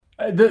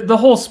The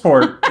whole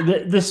sport,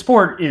 the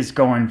sport is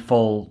going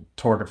full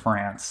Tour de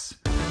France.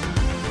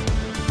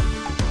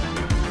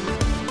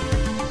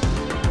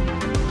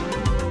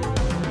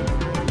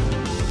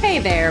 Hey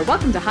there,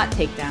 welcome to Hot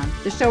Takedown,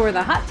 the show where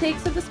the hot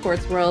takes of the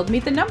sports world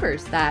meet the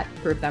numbers that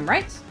prove them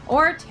right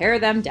or tear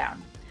them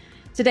down.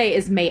 Today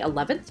is May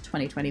 11th,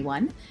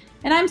 2021,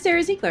 and I'm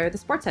Sarah Ziegler, the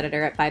sports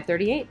editor at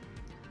 538.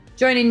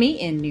 Joining me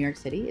in New York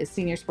City is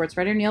senior sports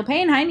writer Neil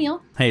Payne. Hi,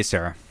 Neil. Hey,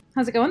 Sarah.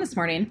 How's it going this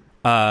morning?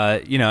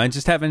 And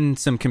just having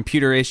some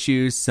computer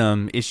issues,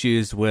 some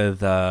issues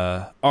with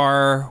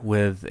R,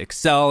 with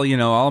Excel.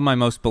 All of my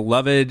most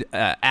beloved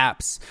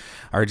apps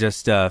are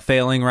just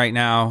failing right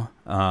now.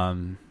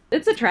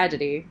 It's a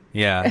tragedy.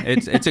 Yeah,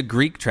 it's a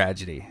Greek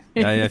tragedy.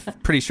 I'm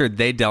pretty sure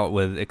they dealt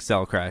with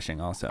Excel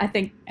crashing also. I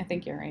think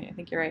you're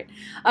right.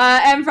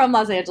 And from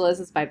Los Angeles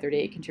is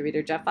 538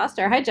 contributor Jeff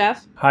Foster. Hi,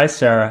 Jeff. Hi,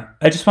 Sarah.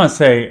 I just want to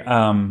say,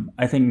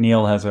 I think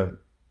Neil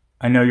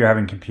I know you're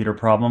having computer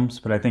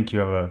problems, but I think you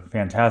have a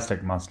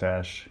fantastic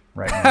mustache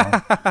right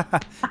now.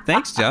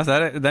 Thanks, Jeff.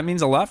 That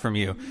means a lot from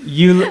you.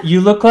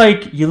 You look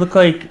like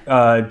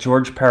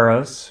George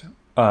Peros,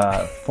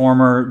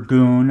 former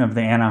goon of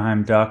the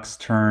Anaheim Ducks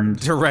turned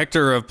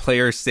director of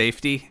player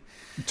safety,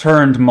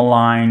 turned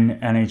malign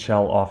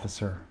NHL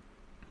officer.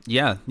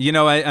 Yeah,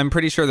 I'm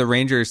pretty sure the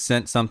Rangers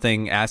sent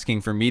something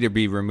asking for me to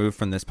be removed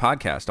from this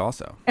podcast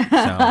also.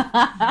 So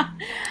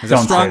it's a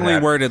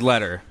strongly worded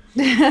letter.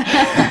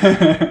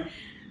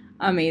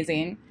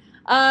 Amazing.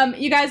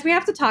 You guys, we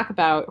have to talk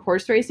about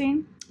horse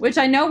racing, which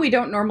I know we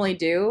don't normally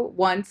do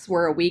once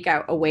we're a week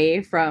out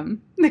away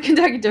from the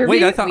Kentucky Derby.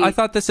 Wait, I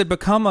thought this had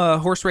become a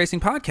horse racing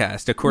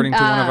podcast, according to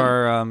one of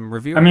our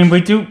reviewers. I mean,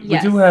 we do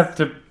have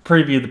to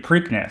preview the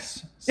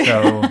Preakness,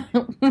 so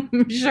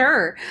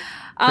sure.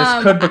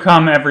 This could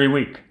become every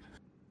week.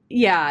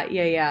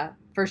 Yeah,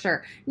 for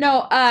sure.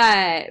 No,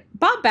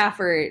 Bob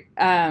Baffert.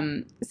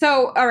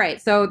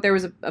 So there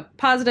was a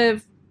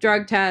positive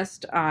drug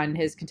test on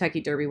his Kentucky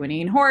Derby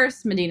winning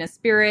horse, Medina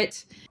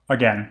Spirit.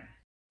 Again.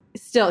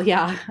 Still,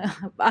 yeah.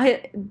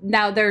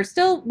 Now they're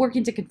still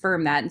working to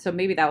confirm that, and so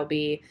maybe that will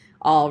be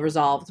all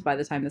resolved by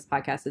the time this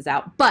podcast is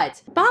out.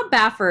 But Bob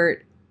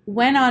Baffert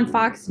went on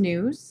Fox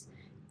News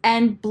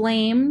and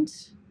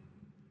blamed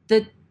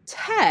the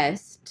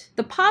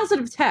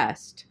positive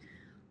test,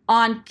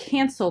 on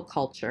cancel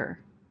culture.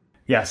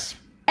 Yes.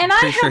 And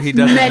I sure he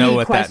doesn't know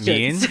what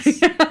questions. That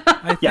means.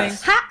 I think.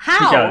 Yes.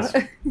 How?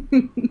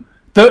 He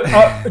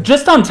does.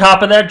 Just on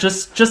top of that,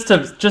 just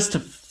to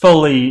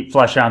fully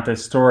flesh out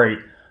this story,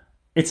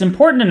 it's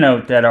important to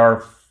note that our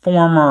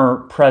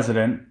former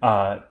president,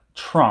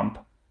 Trump,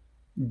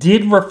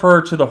 did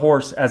refer to the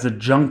horse as a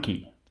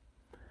junkie.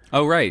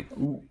 Oh, right.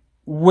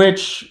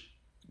 Which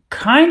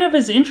kind of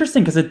is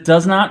interesting because it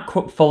does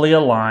not fully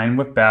align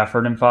with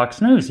Baffert and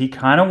Fox News. He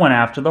kind of went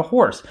after the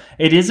horse.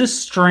 It is a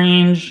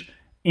strange,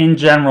 in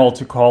general,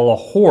 to call a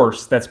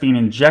horse that's being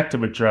injected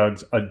with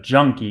drugs a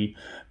junkie,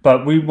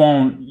 but we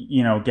won't,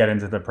 get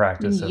into the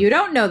practice. You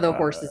don't know the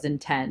horse's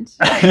intent.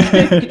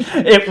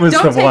 It was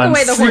don't take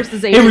away the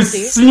horse's agency. It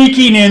was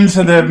sneaking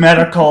into the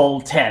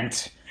medical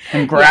tent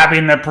and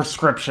grabbing the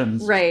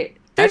prescriptions. Right.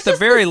 At the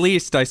very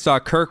least, I saw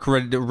Kirk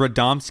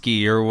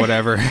Radomski or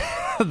whatever,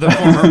 the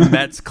former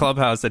Mets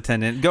clubhouse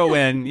attendant, go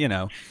in,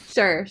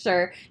 Sure.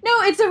 No,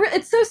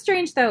 it's so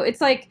strange, though.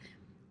 It's like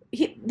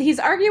he's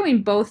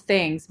arguing both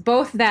things,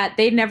 both that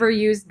they never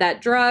used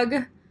that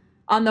drug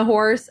on the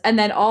horse, and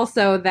then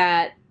also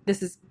that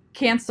this is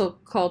cancel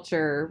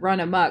culture run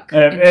amok.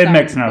 It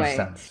makes no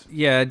sense.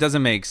 Yeah, it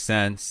doesn't make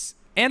sense.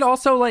 And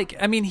also,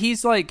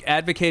 he's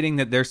advocating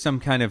that there's some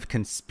kind of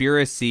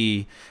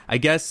conspiracy. I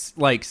guess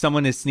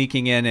someone is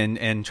sneaking in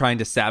and trying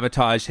to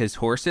sabotage his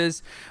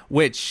horses,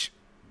 which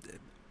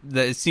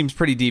it seems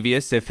pretty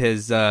devious if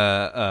his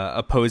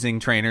opposing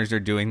trainers are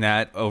doing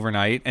that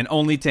overnight and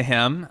only to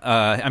him.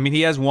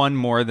 He has one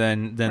more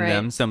than right.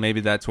 them, so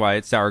maybe that's why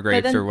it's sour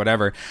grapes or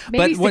whatever.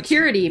 Maybe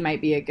security might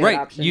be a good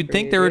option. You'd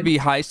think there would be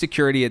high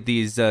security at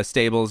these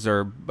stables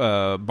or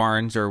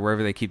barns or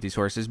wherever they keep these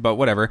horses, but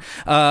whatever.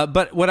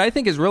 But what I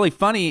think is really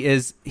funny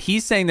is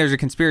he's saying there's a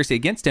conspiracy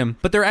against him,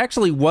 but there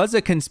actually was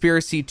a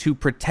conspiracy to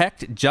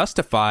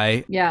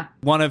justify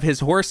one of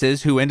his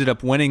horses who ended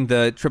up winning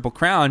the Triple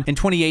Crown in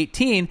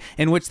 2018.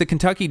 In which the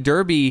Kentucky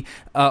Derby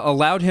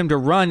allowed him to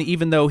run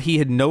even though he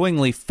had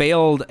knowingly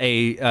failed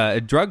a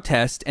drug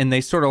test, and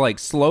they sort of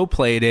slow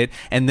played it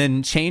and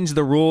then changed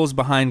the rules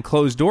behind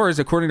closed doors,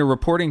 according to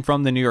reporting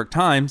from the New York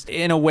Times,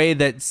 in a way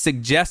that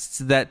suggests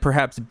that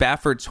perhaps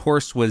Baffert's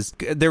horse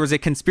there was a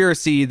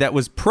conspiracy that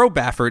was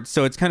pro-Baffert.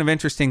 So it's kind of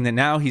interesting that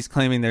now he's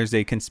claiming there's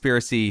a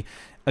conspiracy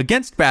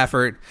against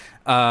Baffert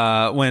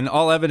when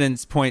all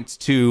evidence points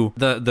to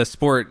the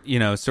sport,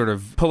 sort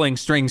of pulling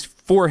strings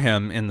for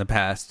him in the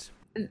past.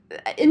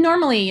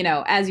 normally,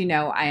 as you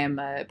know, I am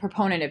a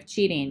proponent of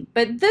cheating,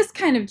 but this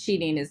kind of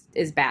cheating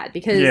is bad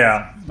because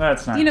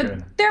that's not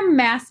good. They're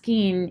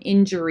masking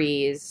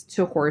injuries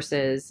to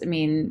horses. I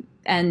mean,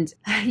 and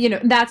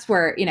that's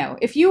where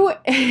if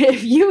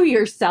you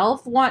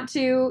yourself want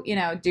to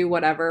do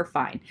whatever,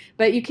 fine,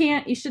 but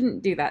you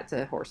shouldn't do that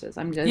to horses.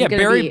 I'm just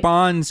Barry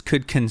Bonds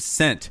could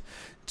consent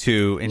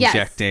to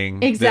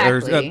injecting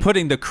exactly. or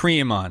putting the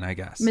cream on, I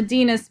guess.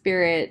 Medina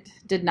Spirit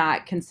did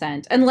not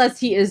consent, unless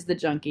he is the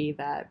junkie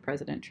that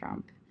President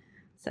Trump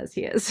says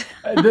he is.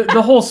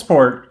 the whole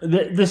sport,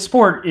 the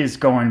sport is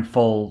going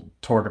full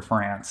Tour de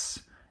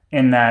France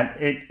in that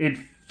it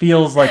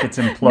feels like it's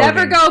imploding.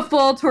 Never go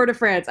full Tour de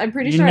France. I'm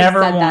pretty sure I've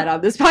said that on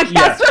this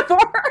podcast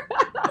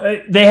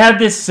before. They had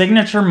this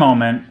signature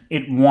moment.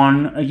 It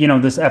won,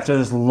 this after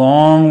this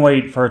long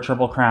wait for a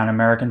Triple Crown.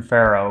 American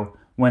Pharoah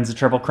wins the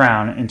Triple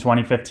Crown in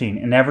 2015.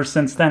 And ever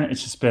since then,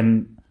 it's just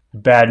been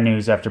bad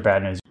news after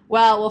bad news.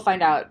 Well, we'll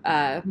find out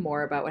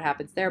more about what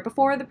happens there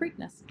before the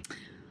Preakness.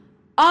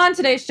 On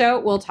today's show,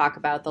 we'll talk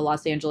about the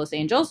Los Angeles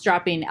Angels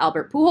dropping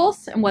Albert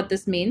Pujols and what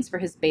this means for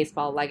his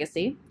baseball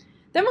legacy.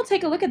 Then we'll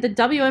take a look at the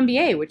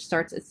WNBA, which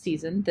starts its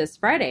season this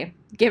Friday.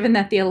 Given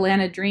that the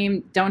Atlanta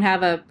Dream don't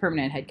have a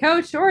permanent head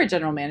coach or a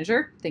general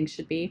manager, things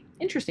should be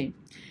interesting.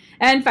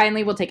 And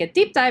finally, we'll take a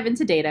deep dive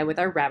into data with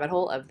our rabbit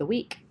hole of the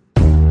week.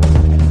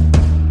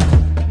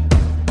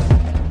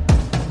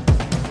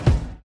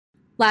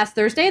 Last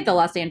Thursday, the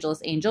Los Angeles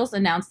Angels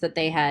announced that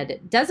they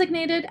had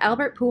designated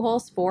Albert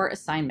Pujols for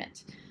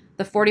assignment.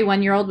 The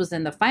 41-year-old was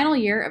in the final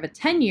year of a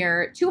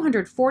 10-year,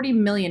 $240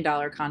 million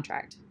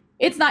contract.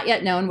 It's not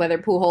yet known whether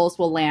Pujols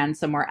will land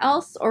somewhere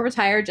else or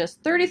retire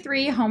just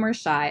 33 homers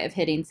shy of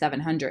hitting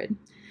 700.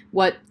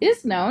 What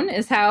is known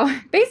is how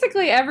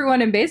basically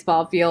everyone in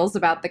baseball feels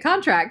about the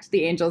contract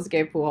the Angels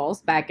gave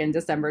Pujols back in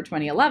December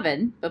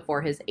 2011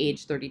 before his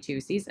age 32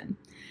 season.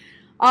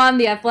 On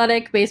The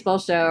Athletic baseball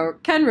show,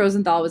 Ken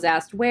Rosenthal was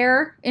asked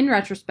where, in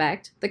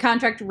retrospect, the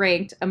contract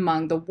ranked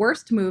among the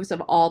worst moves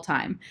of all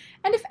time,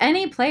 and if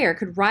any player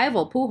could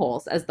rival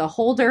Pujols as the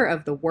holder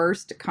of the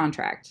worst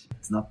contract.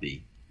 It's not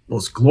the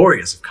most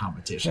glorious of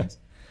competitions,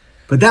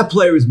 but that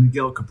player is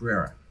Miguel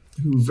Cabrera,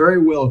 who very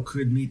well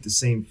could meet the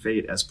same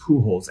fate as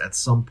Pujols at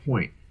some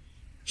point.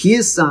 He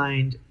is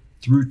signed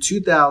through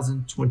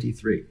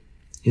 2023.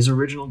 His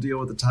original deal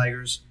with the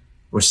Tigers,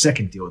 or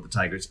second deal with the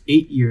Tigers,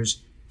 8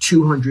 years,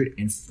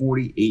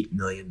 $248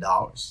 million.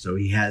 So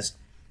he has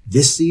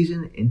this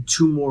season and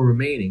 2 more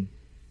remaining.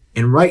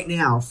 And right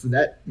now, for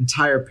that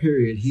entire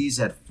period, he's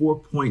at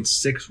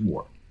 4.6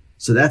 WAR.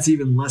 So that's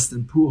even less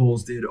than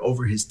Pujols did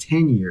over his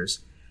 10 years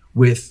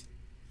with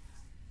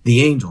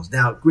the Angels.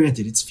 Now,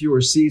 granted, it's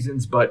fewer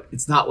seasons, but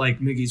it's not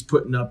like Miggy's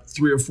putting up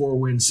 3 or 4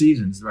 win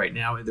seasons right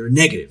now. They're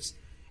negatives.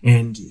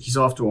 And he's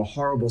off to a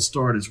horrible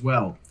start as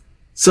well.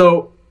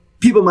 So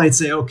people might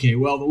say, okay,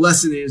 well, the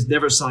lesson is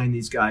never sign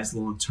these guys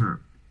long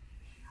term.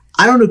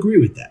 I don't agree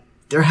with that.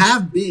 There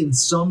have been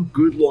some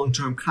good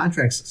long-term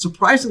contracts,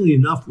 surprisingly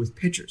enough, with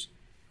pitchers.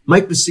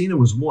 Mike Mussina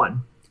was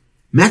one.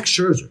 Max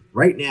Scherzer,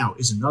 right now,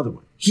 is another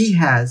one. He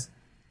has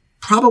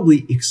he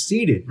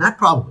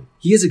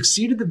has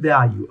exceeded the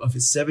value of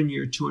his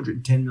 7-year,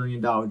 $210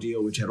 million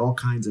deal, which had all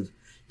kinds of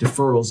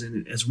deferrals in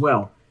it as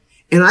well.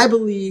 And I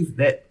believe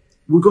that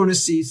we're going to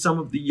see some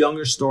of the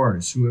younger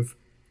stars who have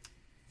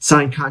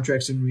signed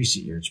contracts in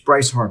recent years,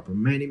 Bryce Harper,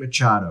 Manny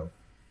Machado,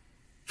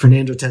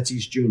 Fernando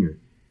Tatis Jr.,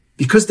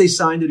 because they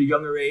signed at a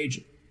younger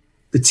age,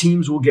 the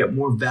teams will get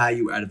more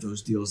value out of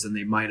those deals than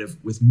they might have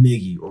with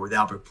Miggy or with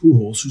Albert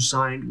Pujols, who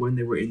signed when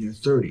they were in their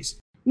 30s.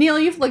 Neil,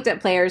 you've looked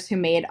at players who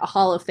made a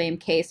Hall of Fame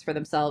case for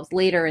themselves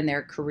later in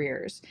their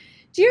careers.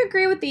 Do you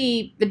agree with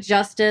the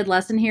adjusted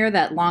lesson here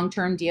that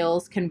long-term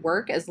deals can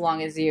work as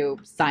long as you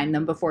sign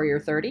them before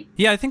you're 30?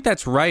 Yeah, I think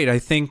that's right. I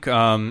think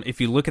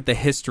if you look at the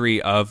history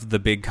of the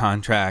big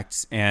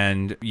contracts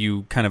and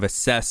you kind of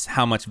assess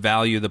how much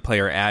value the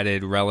player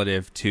added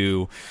relative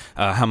to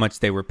how much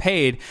they were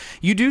paid,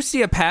 you do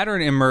see a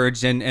pattern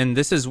emerge. And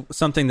this is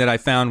something that I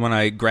found when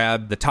I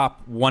grabbed the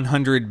top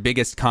 100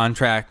 biggest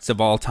contracts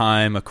of all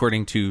time,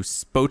 according to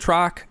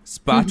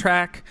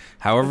Spotrac,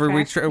 however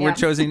we're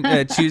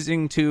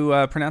choosing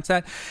to pronounce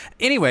that.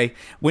 Anyway,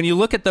 when you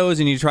look at those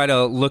and you try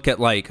to look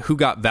at like who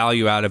got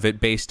value out of it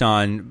based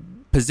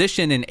on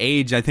position and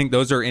age, I think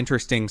those are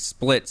interesting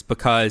splits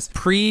because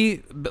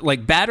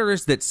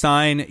batters that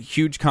sign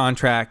huge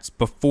contracts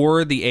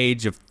before the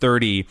age of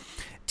 30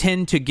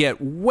 tend to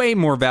get way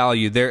more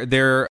value.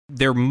 They're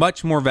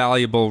much more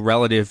valuable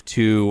relative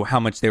to how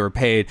much they were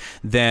paid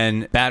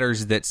than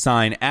batters that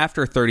sign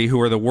after 30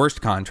 who are the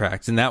worst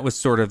contracts. And that was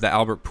sort of the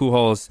Albert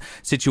Pujols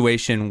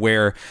situation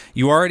where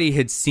you already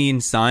had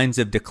seen signs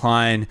of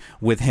decline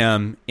with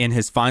him in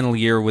his final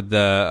year with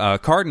the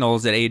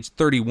Cardinals at age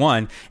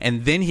 31.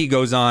 And then he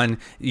goes on,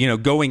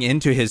 going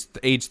into his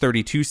age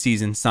 32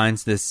 season,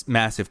 signs this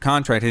massive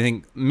contract. I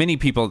think many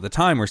people at the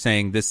time were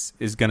saying this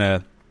is going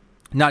to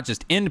not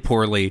just end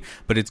poorly,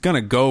 but it's going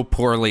to go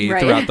poorly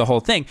throughout the whole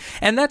thing.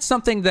 And that's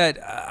something that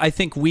I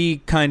think we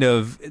kind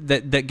of,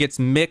 that gets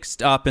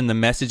mixed up in the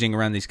messaging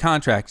around these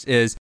contracts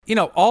is,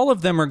 all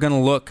of them are going to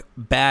look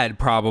bad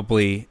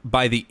probably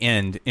by the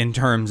end in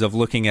terms of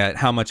looking at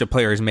how much a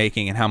player is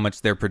making and how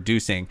much they're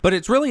producing. But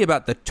it's really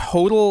about the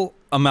total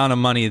amount of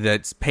money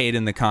that's paid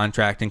in the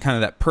contract and kind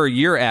of that per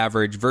year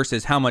average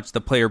versus how much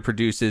the player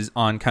produces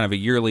on kind of a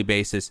yearly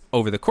basis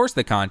over the course of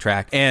the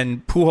contract.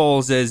 And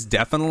Pujols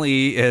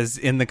is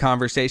in the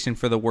conversation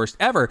for the worst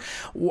ever.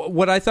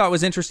 What I thought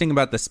was interesting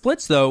about the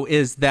splits, though,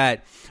 is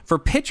that for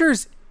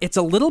pitchers, it's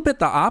a little bit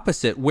the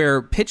opposite,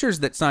 where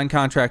pitchers that sign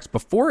contracts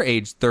before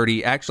age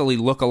 30 actually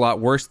look a lot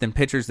worse than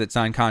pitchers that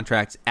sign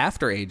contracts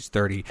after age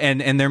 30.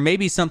 And there may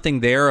be something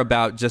there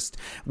about just,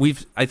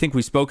 I think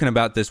we've spoken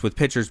about this with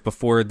pitchers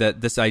before,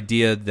 that this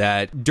idea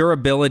that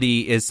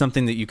durability is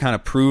something that you kind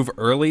of prove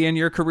early in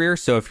your career.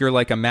 So if you're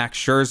like a Max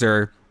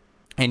Scherzer,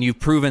 and you've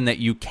proven that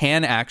you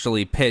can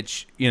actually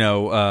pitch,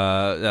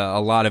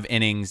 a lot of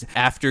innings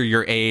after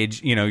your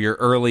age, your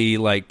early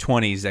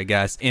 20s, I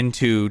guess,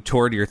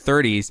 toward your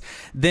 30s,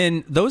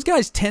 then those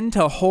guys tend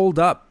to hold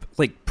up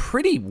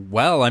pretty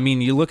well. I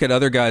mean, you look at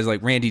other guys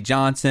like Randy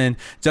Johnson,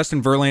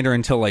 Justin Verlander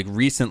until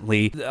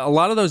recently. A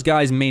lot of those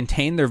guys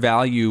maintain their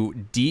value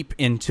deep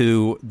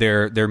into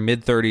their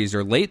mid 30s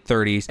or late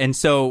 30s. And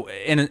so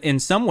in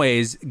some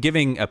ways,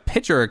 giving a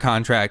pitcher a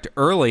contract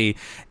early,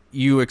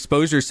 you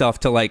expose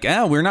yourself to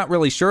we're not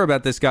really sure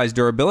about this guy's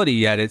durability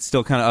yet. It's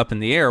still kind of up in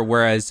the air.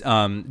 Whereas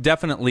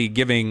definitely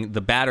giving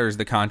the batters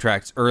the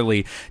contracts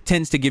early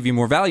tends to give you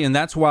more value. And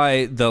that's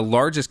why the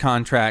largest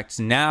contracts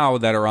now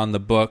that are on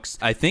the books,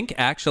 I think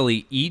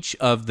actually each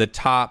of the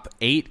top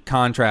 8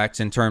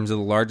 contracts in terms of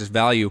the largest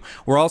value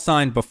were all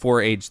signed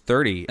before age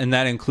 30. And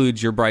that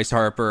includes your Bryce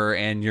Harper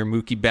and your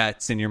Mookie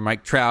Betts and your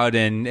Mike Trout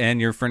and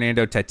your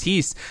Fernando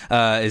Tatis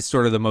is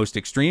sort of the most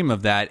extreme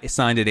of that,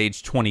 signed at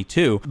age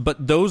 22.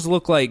 But those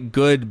look like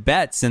good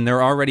bets, and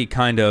they're already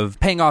kind of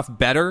paying off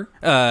better.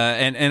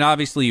 And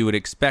obviously you would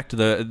expect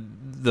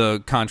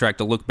the contract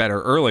to look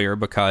better earlier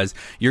because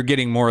you're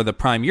getting more of the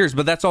prime years.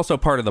 But that's also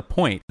part of the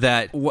point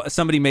that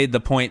somebody made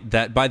the point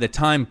that by the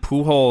time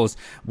Pujols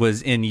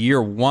was in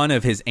year 1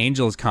 of his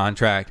Angels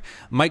contract,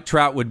 Mike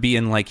Trout would be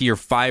in year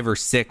 5 or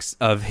 6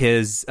 of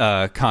his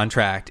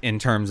contract in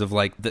terms of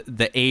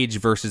the age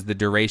versus the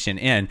duration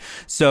in.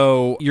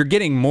 So you're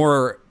getting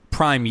more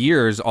prime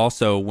years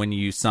also when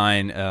you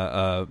sign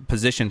a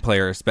position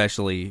player,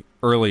 especially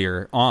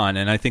earlier on.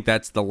 And I think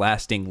that's the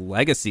lasting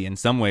legacy in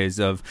some ways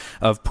of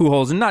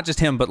Pujols, and not just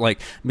him, but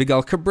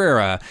Miguel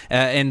Cabrera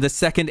and the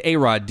second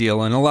A-Rod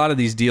deal, and a lot of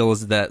these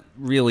deals that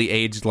really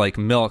aged like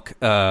milk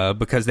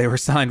because they were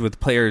signed with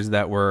players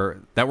that were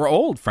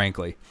old,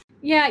 frankly.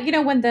 Yeah,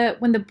 when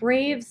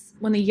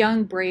the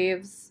young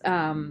Braves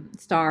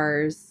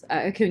stars,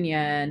 Acuna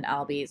and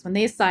Albies, when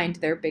they signed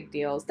their big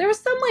deals, there was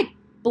some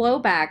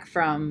blowback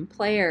from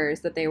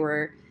players that they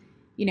were,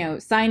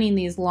 signing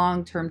these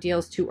long-term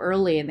deals too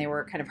early, and they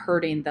were kind of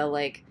hurting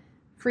the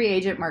free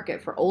agent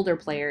market for older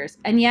players.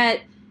 And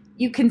yet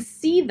you can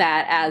see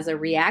that as a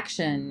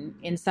reaction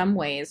in some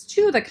ways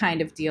to the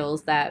kind of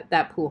deals that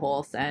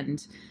Pujols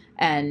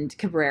and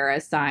Cabrera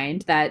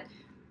signed, that,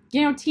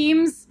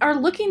 teams are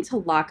looking to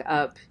lock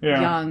up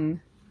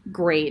young,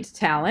 great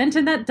talent.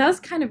 And that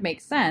does kind of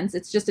make sense.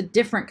 It's just a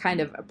different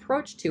kind of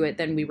approach to it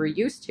than we were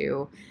used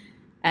to.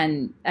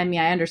 And I mean,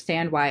 I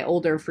understand why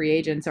older free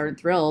agents aren't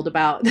thrilled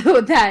about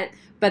that,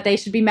 but they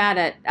should be mad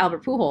at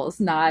Albert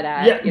Pujols, not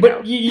at,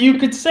 but you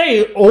could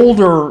say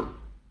older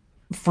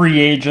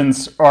free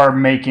agents are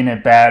making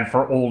it bad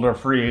for older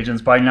free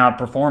agents by not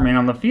performing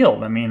on the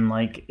field. I mean,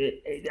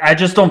 I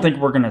just don't think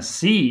we're going to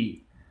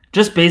see,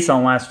 just based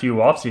on the last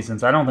few off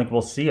seasons, I don't think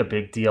we'll see a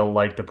big deal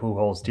like the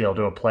Pujols deal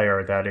to a player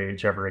at that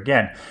age ever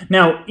again.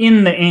 Now,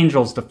 in the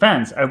Angels'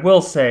 defense, I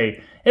will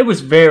say it was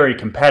very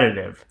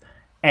competitive,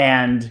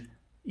 and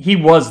he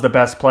was the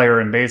best player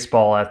in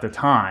baseball at the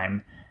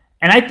time.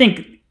 And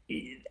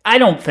I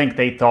don't think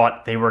they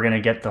thought they were going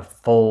to get the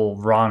full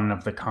run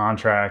of the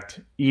contract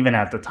even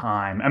at the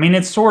time. I mean,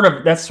 that's sort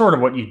of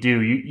what you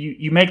do.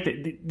 You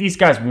make these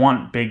guys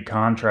want big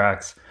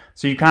contracts,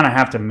 so you kind of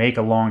have to make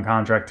a long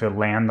contract to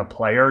land the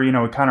player.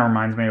 It kind of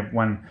reminds me of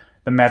when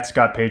the Mets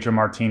got Pedro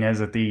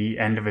Martinez at the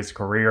end of his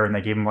career, and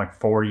they gave him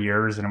 4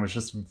 years, and it was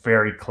just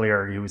very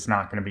clear he was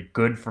not going to be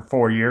good for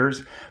 4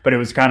 years. But it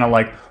was kind of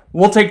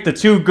we'll take the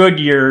 2 good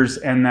years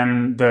and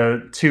then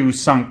the 2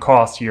 sunk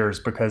cost years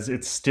because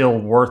it's still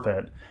worth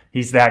it.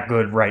 He's that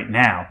good right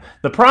now.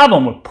 The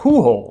problem with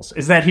Pujols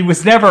is that he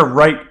was never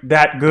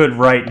that good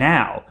right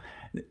now.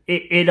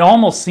 It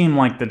almost seemed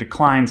like the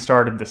decline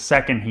started the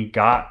second he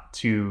got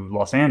to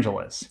Los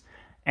Angeles.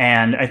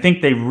 And I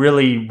think they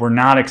really were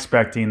not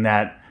expecting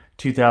that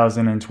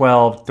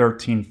 2012,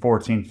 13,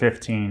 14,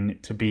 15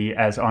 to be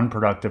as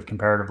unproductive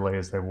comparatively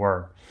as they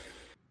were.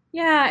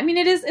 Yeah, I mean,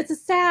 it's a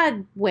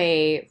sad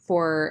way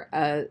for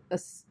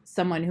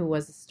someone who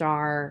was a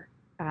star,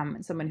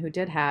 someone who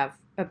did have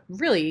a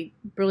really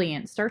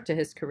brilliant start to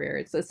his career.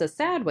 It's a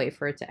sad way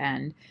for it to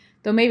end.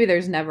 Though maybe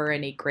there's never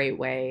any great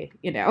way,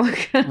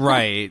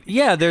 Right.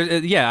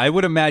 Yeah, I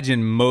would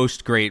imagine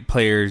most great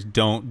players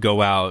don't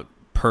go out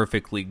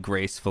perfectly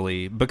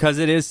gracefully because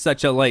it is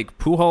such a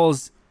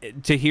Pujols,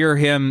 to hear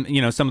him,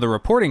 some of the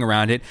reporting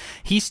around it,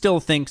 he still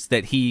thinks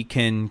that he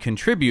can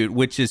contribute,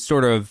 which is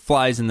sort of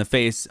flies in the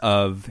face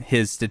of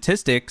his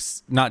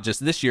statistics, not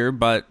just this year,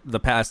 but the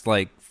past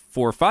 4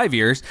 or 5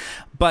 years.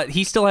 But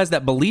he still has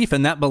that belief,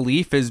 and that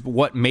belief is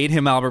what made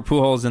him Albert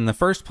Pujols in the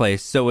first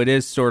place. So it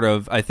is sort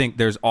of, I think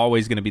there's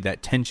always going to be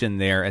that tension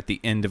there at the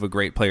end of a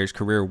great player's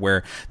career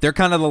where they're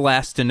kind of the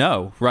last to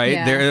know, right?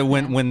 Yeah,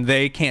 when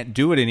they can't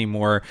do it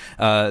anymore,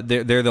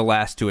 they're the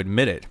last to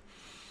admit it.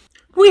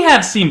 We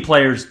have seen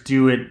players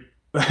do it.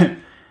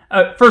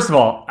 First of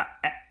all,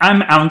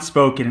 I'm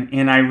outspoken,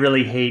 and I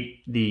really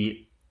hate the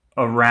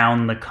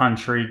around the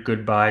country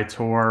goodbye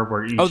tour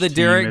where each the team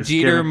Derek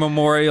Jeter given,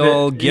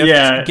 Memorial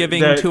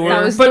giving tour.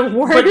 That was but the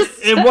worst.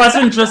 it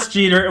wasn't just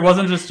Jeter. It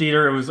wasn't just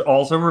Jeter. It was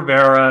also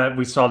Rivera.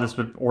 We saw this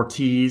with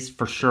Ortiz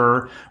for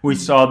sure. We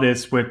saw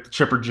this with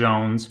Chipper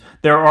Jones.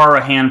 There are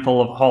a handful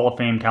of Hall of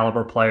Fame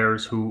caliber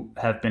players who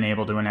have been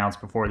able to announce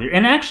before the.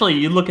 And actually,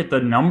 you look at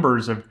the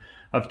numbers of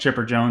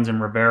Chipper Jones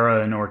and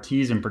Rivera and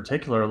Ortiz in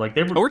particular,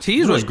 they were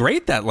Ortiz was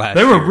great that last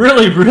year. They were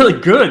really, really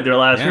good their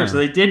last year. Yeah.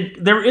 So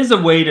there is a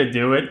way to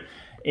do it,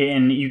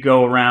 and you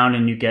go around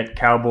and you get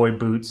cowboy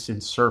boots and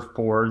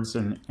surfboards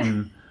and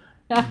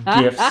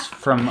gifts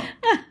from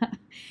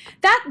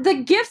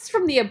the gifts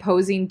from the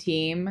opposing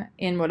team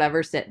in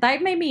whatever state.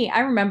 That made me.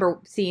 I remember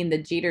seeing the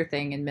Jeter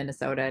thing in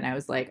Minnesota, and I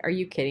was like, "Are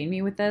you kidding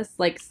me with this?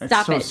 Stop it!"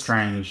 It's so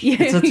strange.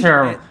 It's a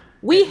terrible.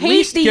 We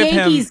hate the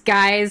Yankees,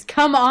 guys.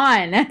 Come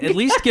on. At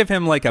least give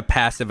him a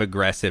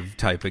passive-aggressive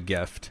type of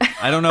gift.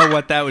 I don't know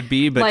what that would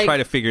be, but try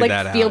to figure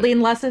that out. Fielding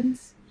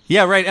lessons?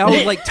 Yeah, right.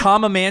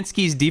 Tom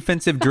Amansky's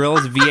defensive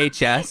drills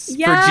VHS Yes!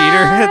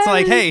 for Jeter.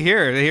 It's hey,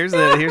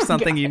 here's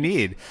something you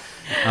need.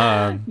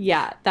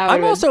 Yeah, that would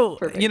I'm also,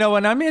 perfect.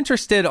 And I'm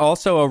interested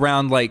also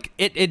around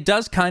it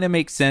does kind of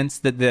make sense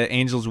that the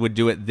Angels would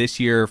do it this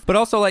year, but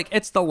also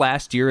it's the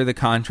last year of the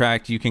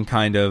contract. You can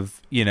kind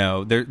of,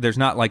 there's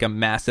not a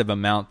massive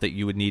amount that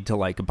you would need to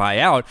buy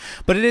out,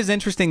 but it is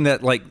interesting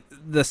that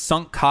the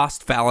sunk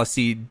cost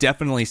fallacy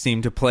definitely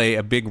seemed to play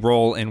a big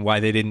role in why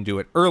they didn't do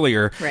it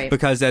earlier, right?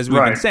 Because as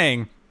we've been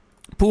saying,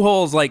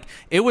 Pujols,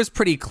 it was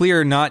pretty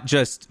clear, not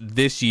just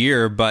this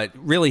year, but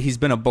really he's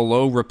been a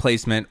below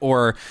replacement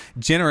or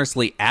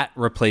generously at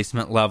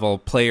replacement level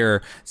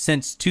player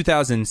since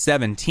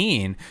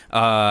 2017.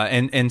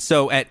 And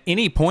so at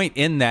any point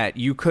in that,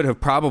 you could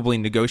have probably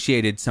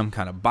negotiated some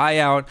kind of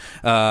buyout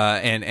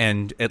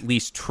and at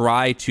least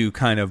try to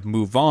kind of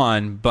move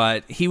on.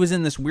 But he was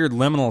in this weird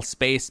liminal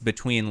space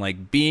between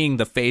being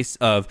the face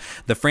of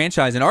the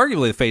franchise and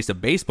arguably the face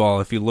of baseball,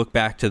 if you look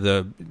back to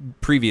the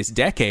previous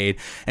decade.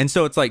 And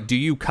so it's do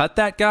you cut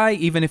that guy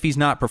even if he's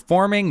not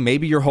performing?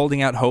 Maybe you're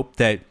holding out hope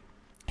that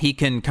he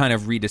can kind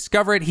of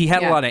rediscover it. He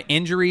had a lot of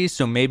injuries,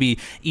 so maybe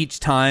each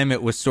time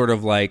it was sort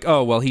of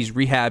oh, well, he's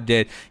rehabbed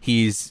it.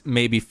 He's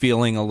maybe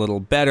feeling a little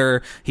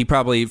better. He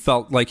probably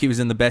felt like he was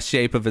in the best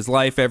shape of his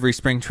life every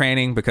spring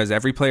training because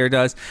every player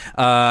does.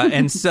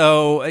 And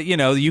so,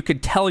 you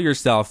could tell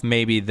yourself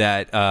maybe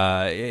that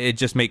it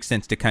just makes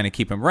sense to kind of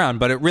keep him around.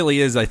 But it really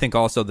is, I think,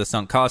 also the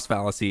sunk cost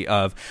fallacy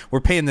of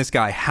we're paying this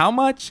guy how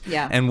much?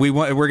 Yeah. And we're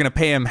going to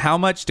pay him how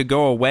much to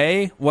go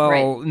away? Well,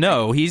 right.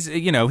 No,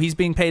 he's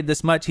being paid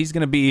this much. He's going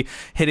to be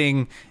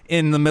hitting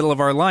in the middle of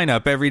our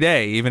lineup every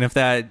day, even if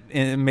that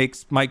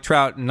makes Mike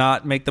Trout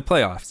not make the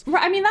playoffs.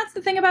 I mean, that's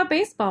the thing about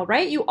baseball,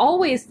 right? You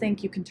always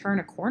think you can turn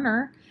a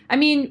corner. I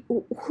mean,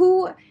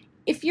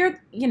 if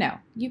you're,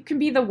 you can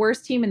be the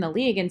worst team in the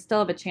league and still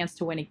have a chance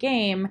to win a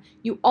game.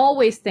 You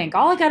always think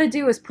all I got to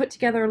do is put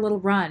together a little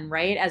run,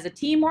 right? As a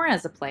team or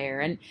as a player.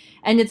 And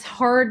it's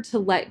hard to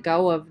let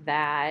go of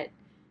that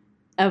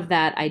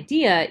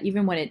idea,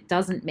 even when it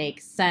doesn't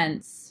make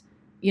sense,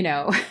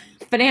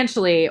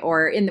 financially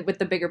or with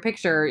the bigger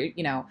picture.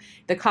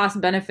 The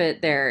cost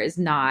benefit there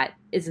isn't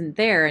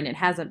there, and it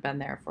hasn't been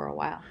there for a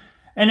while.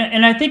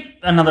 And I think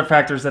another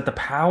factor is that the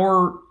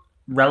power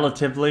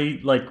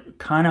relatively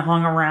kind of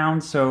hung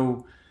around,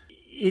 so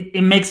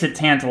it makes it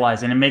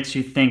tantalizing. It makes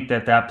you think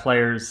that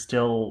player is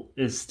still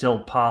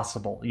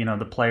possible.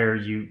 The player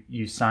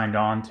you signed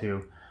on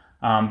to.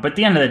 But at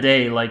the end of the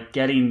day,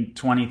 getting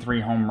 23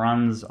 home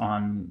runs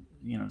on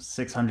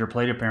 600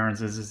 plate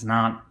appearances is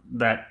not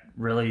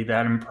really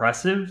that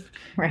impressive,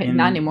 right?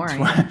 Not anymore.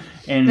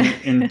 In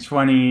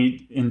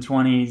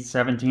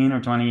 2017 or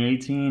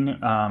 2018,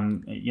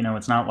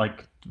 it's not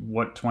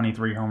what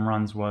 23 home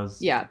runs was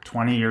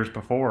 20 years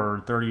before or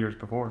 30 years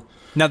before.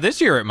 Now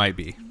this year it might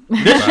be.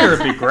 This year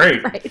it'd be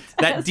great. Right.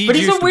 That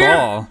de-juiced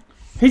ball.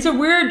 He's a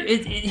weird.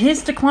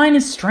 His decline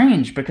is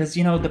strange because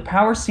the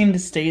power seemed to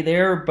stay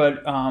there,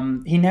 but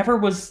he never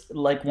was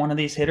one of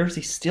these hitters.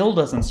 He still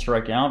doesn't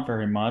strike out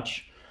very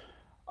much.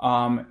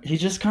 He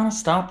just kind of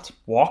stopped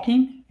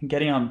walking and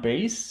getting on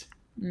base,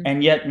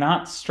 and yet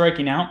not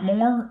striking out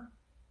more,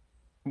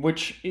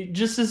 which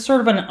just is sort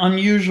of an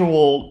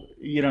unusual,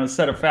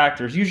 set of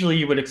factors. Usually,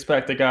 you would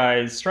expect a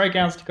guy's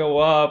strikeouts to go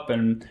up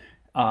and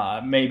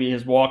maybe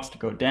his walks to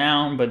go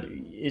down, but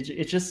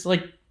it's just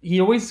like he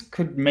always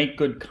could make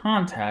good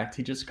contact.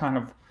 He just kind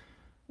of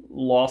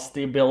lost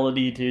the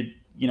ability to,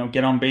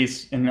 get on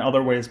base in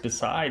other ways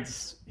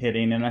besides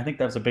hitting. And I think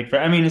that was a big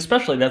factor. I mean,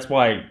 especially that's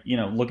why,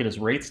 look at his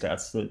rate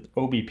stats. The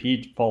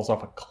OBP falls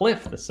off a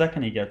cliff the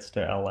second he gets to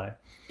LA.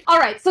 All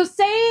right. So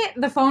say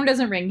the phone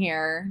doesn't ring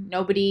here.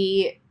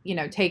 Nobody,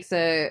 takes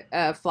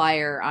a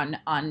flyer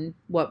on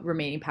what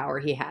remaining power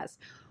he has.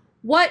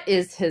 What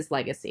is his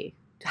legacy?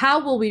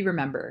 How will we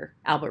remember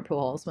Albert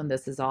Pujols when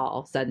this is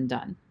all said and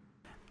done?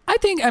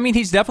 I mean,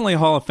 he's definitely a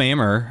Hall of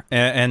Famer,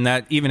 and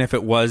that even if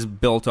it was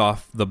built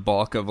off the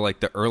bulk of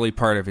like the early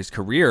part of his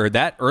career,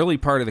 that early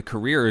part of the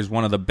career is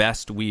one of the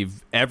best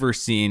we've ever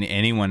seen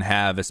anyone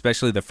have,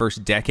 especially the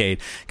first decade,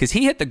 because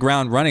he hit the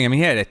ground running. I mean,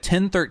 he had a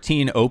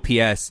 1013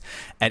 OPS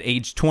at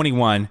age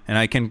 21, and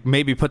I can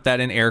maybe put that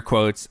in air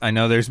quotes. I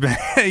know there's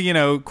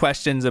been,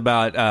 questions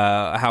about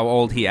how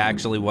old he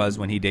actually was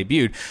when he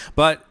debuted,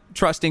 but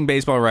trusting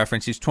Baseball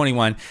Reference, he's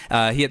 21.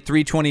 He hit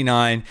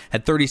 329,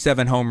 had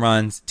 37 home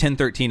runs,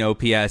 1013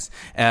 OPS,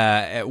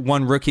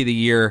 won Rookie of the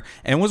Year,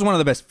 and was one of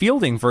the best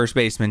fielding first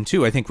basemen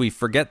too. I think we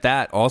forget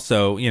that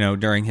also,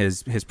 during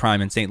his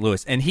prime in St.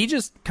 Louis. And he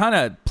just kind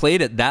of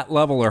played at that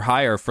level or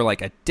higher for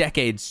like a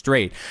decade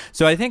straight.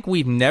 So I think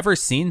we've never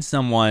seen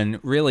someone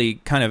really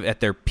kind of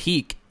at their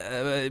peak.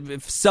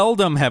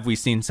 Seldom have we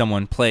seen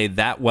someone play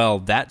that well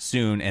that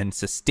soon and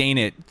sustain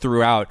it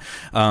throughout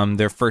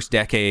their first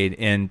decade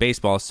in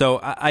baseball. So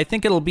I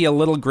think it'll be a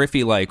little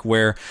Griffey-like,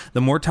 where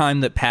the more time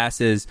that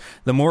passes,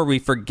 the more we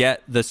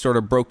forget the sort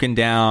of broken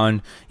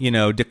down,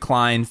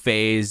 decline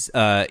phase,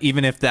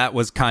 even if that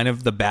was kind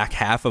of the back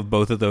half of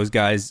both of those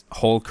guys'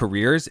 whole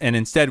careers. And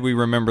instead we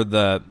remember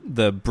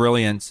the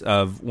brilliance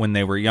of when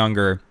they were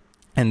younger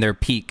and their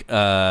peak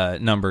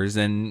numbers,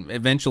 and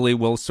eventually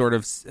we'll sort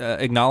of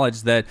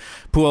acknowledge that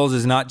Pujols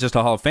is not just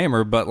a Hall of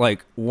Famer, but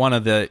like one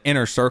of the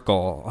inner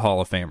circle Hall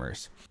of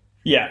Famers.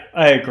 Yeah,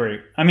 I agree.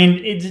 I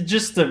mean, it's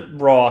just the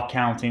raw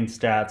counting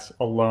stats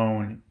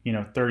alone,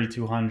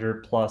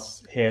 3,200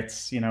 plus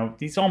hits.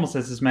 He's almost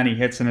has as many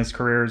hits in his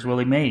career as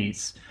Willie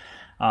Mays.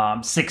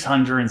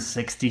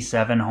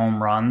 667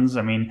 home runs.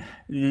 I mean,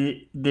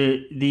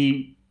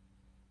 the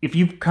if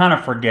you kind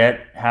of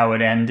forget how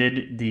it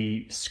ended,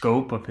 the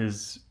scope of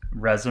his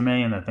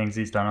resume and the things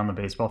he's done on the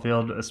baseball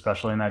field,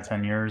 especially in that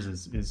 10 years,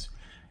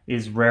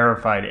 is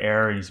rarefied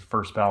air. He's a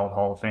first ballot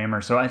Hall of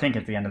Famer. So I think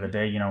at the end of the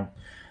day,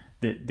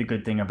 the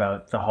good thing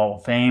about the Hall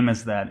of Fame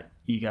is that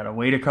you got to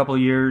wait a couple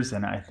of years.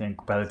 And I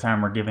think by the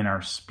time we're giving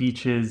our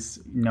speeches,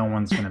 no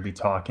one's going to be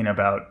talking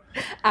about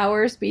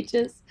our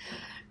speeches.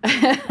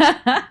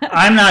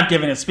 I'm not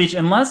giving a speech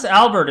unless,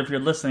 Albert, if you're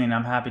listening,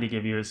 I'm happy to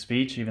give you a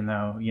speech, even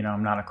though,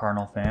 I'm not a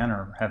Cardinal fan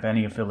or have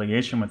any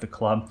affiliation with the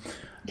club.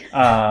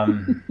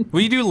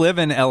 We do live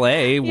in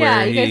LA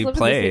where you guys he live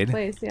played. In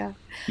the same place,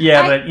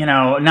 yeah, but,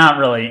 not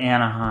really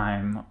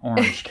Anaheim,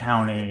 Orange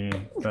County.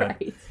 But,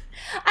 right.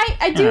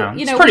 I do,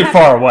 it's pretty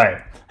far away.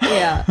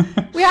 Yeah.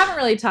 We haven't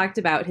really talked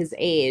about his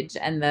age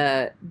and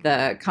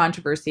the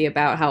controversy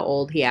about how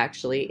old he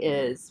actually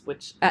is,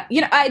 which,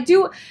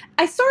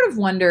 I sort of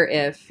wonder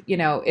if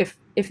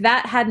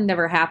that hadn't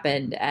never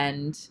happened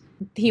and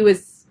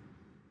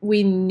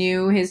we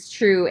knew his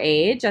true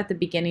age at the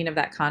beginning of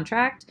that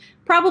contract,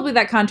 probably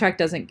that contract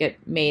doesn't get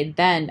made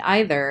then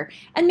either.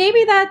 And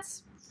maybe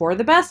that's for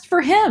the best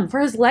for him, for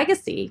his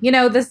legacy.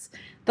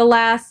 The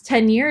last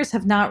 10 years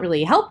have not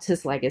really helped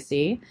his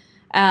legacy.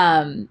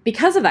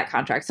 Because of that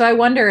contract. So I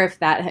wonder if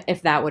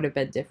that would have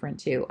been different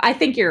too. I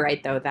think you're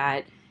right though,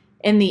 that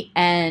in the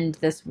end,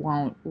 this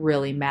won't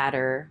really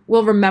matter.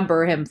 We'll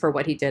remember him for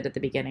what he did at the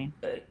beginning.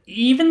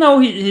 Even though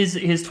his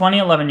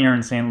 2011 year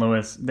in St.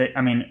 Louis,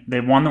 they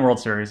won the World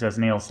Series, as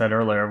Neil said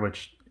earlier,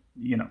 which,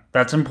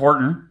 that's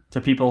important to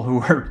people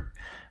who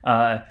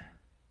are,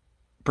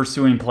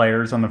 pursuing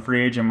players on the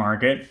free agent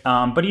market.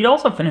 But he'd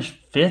also finished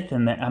fifth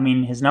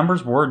his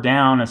numbers were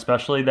down,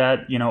 especially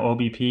that,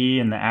 OBP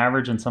and the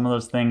average and some of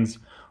those things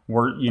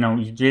were,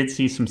 you did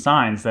see some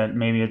signs that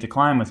maybe a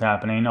decline was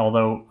happening.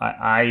 Although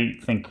I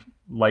think,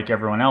 like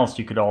everyone else,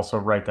 you could also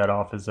write that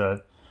off as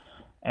a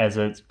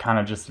kind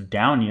of just a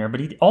down year. But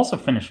he also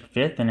finished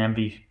fifth in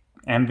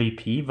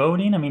MVP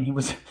voting. I mean, he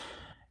was...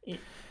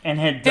 And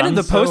had done in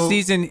the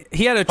postseason,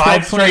 he had a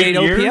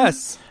 12.8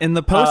 OPS in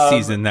the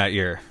postseason that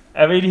year.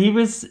 I mean, he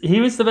was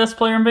the best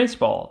player in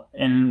baseball,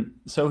 and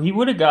so he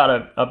would have got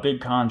a big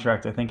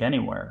contract, I think,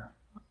 anywhere.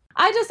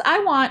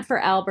 I want for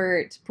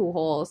Albert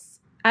Pujols,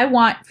 I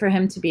want for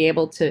him to be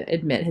able to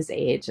admit his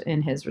age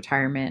in his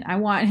retirement. I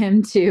want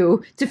him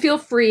to feel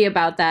free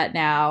about that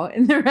now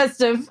in the rest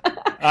of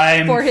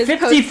I'm for his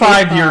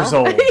 55 years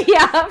old.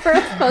 Yeah, for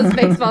his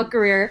post-baseball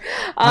career.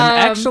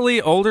 I'm actually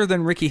older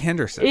than Ricky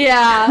Henderson.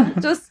 Yeah,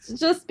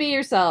 just be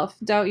yourself.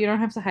 You don't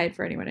have to hide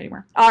for anyone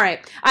anymore. All right,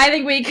 I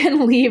think we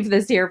can leave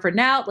this here for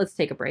now. Let's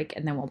take a break,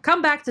 and then we'll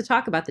come back to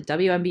talk about the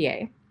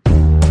WNBA.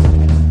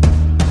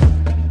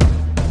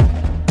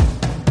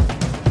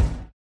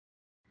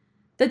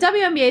 The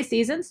WNBA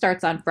season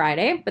starts on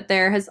Friday, but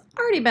there has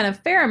already been a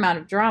fair amount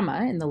of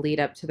drama in the lead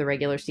up to the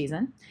regular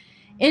season.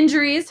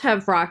 Injuries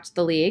have rocked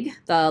the league.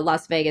 The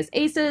Las Vegas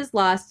Aces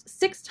lost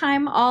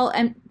 6-time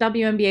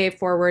All-WNBA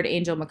forward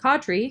Angel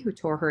McCoughtry, who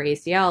tore her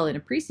ACL in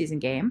a preseason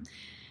game.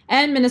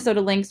 And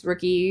Minnesota Lynx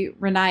rookie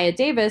Renaya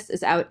Davis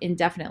is out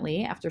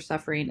indefinitely after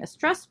suffering a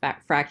stress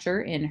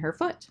fracture in her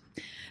foot.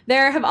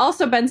 There have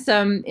also been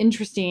some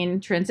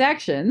interesting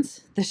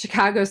transactions. The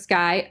Chicago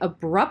Sky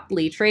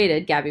abruptly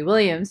traded Gabby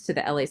Williams to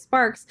the LA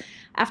Sparks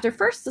after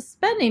first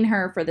suspending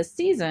her for the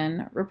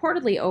season,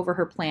 reportedly over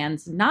her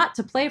plans not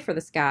to play for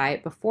the Sky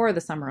before the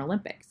Summer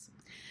Olympics.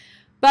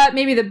 But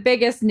maybe the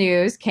biggest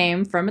news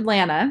came from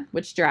Atlanta,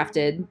 which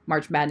drafted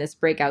March Madness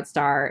breakout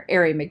star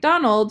Aari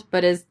McDonald,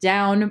 but is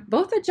down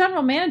both a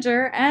general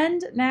manager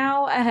and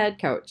now a head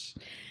coach.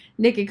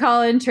 Nikki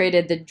Collin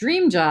traded the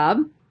dream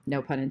job,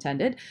 no pun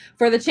intended,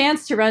 for the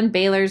chance to run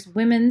Baylor's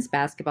women's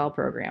basketball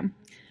program.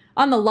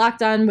 On the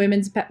Locked On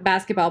Women's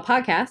Basketball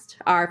podcast,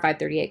 our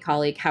 538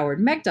 colleague Howard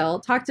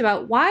Megdal talked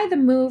about why the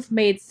move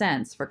made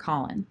sense for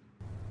Collin.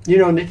 You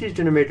know, Nikki's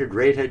going to make a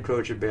great head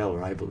coach at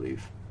Baylor, I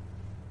believe.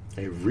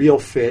 A real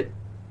fit,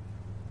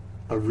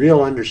 a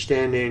real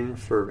understanding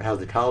for how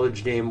the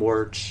college game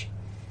works.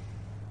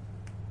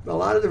 A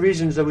lot of the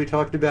reasons that we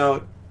talked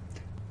about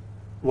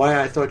why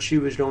I thought she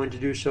was going to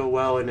do so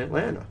well in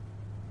Atlanta.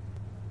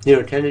 You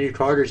know, Kennedy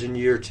Carter's in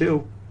year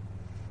 2.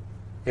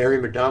 Aari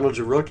McDonald's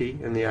a rookie,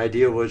 and the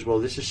idea was, well,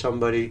 this is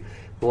somebody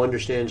who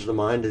understands the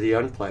mind of the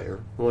young player,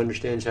 who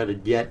understands how to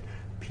get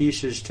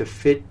pieces to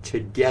fit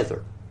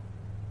together.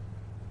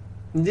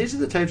 And these are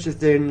the types of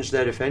things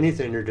that, if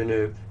anything, are going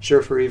to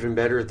serve her even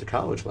better at the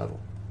college level.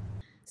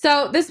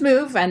 So this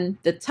move and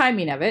the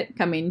timing of it,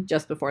 coming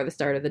just before the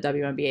start of the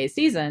WNBA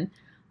season,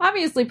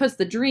 obviously puts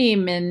the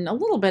Dream in a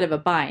little bit of a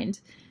bind.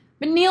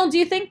 But Neil, do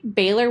you think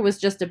Baylor was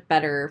just a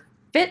better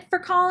fit for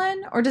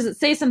Collin, or does it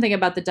say something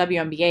about the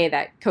WNBA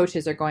that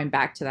coaches are going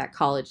back to that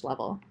college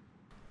level?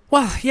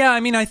 Well, yeah, I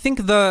mean, I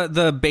think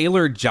the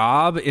Baylor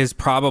job is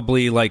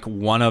probably like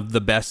one of the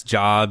best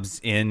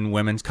jobs in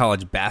women's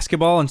college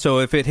basketball. And so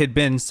if it had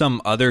been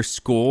some other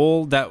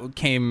school that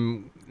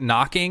came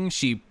knocking,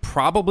 she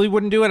probably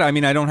wouldn't do it. I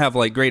mean, I don't have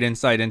like great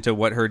insight into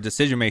what her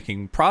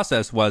decision-making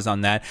process was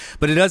on that,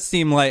 but it does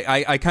seem like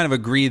I kind of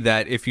agree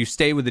that if you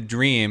stay with the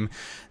Dream,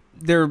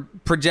 they're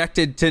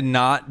projected to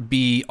not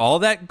be all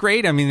that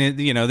great. I mean,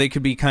 you know, they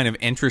could be kind of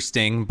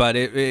interesting, but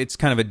it's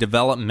kind of a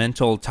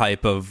developmental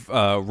type of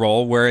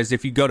role. Whereas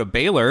if you go to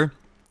Baylor,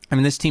 I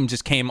mean, this team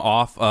just came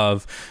off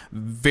of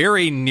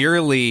very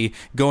nearly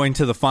going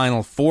to the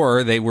Final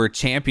Four. They were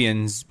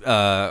champions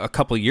a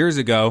couple years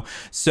ago.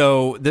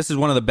 So this is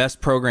one of the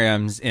best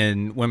programs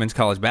in women's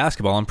college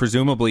basketball. And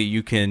presumably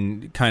you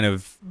can kind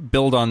of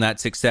build on that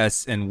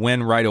success and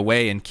win right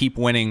away and keep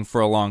winning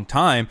for a long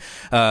time,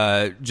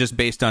 just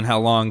based on how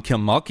long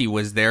Kim Mulkey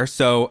was there.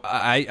 So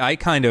I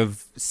kind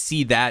of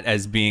see that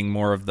as being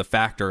more of the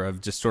factor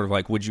of just sort of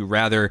like, would you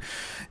rather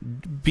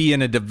be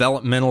in a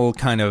developmental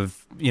kind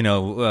of, you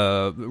know,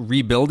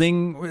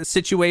 rebuilding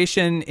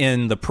situation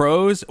in the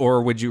pros,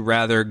 or would you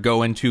rather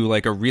go into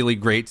like a really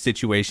great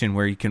situation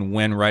where you can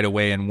win right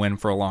away and win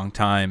for a long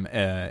time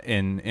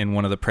in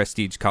one of the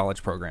prestige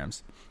college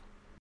programs?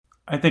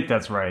 I think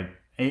that's right.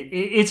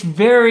 It's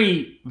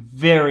very,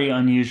 very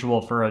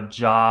unusual for a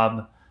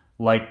job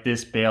like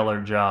this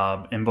Baylor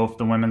job in both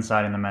the women's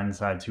side and the men's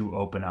side to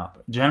open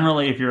up.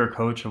 Generally, if you're a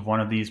coach of one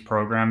of these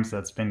programs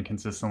that's been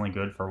consistently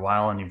good for a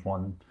while and you've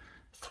won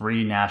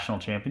 3 national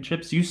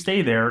championships, you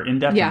stay there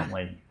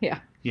indefinitely. Yeah.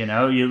 You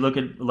know, you look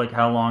at like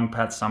how long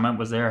Pat Summitt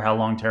was there, how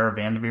long Tara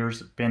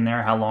Vanderveer's been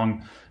there, how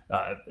long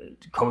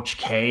Coach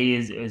K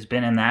has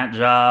been in that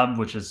job,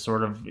 which is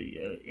sort of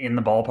in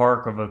the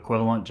ballpark of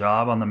equivalent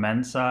job on the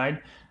men's side.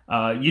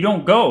 You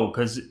don't go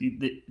because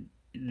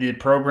the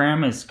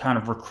program is kind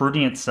of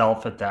recruiting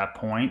itself at that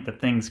point. The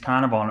thing's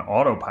kind of on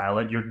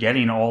autopilot. You're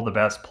getting all the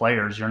best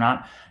players. You're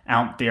not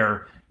out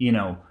there, you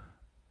know,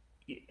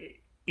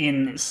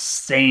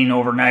 staying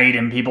overnight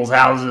in people's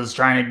houses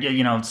trying to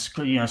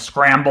get,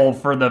 scramble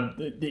for a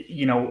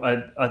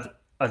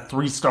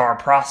 3-star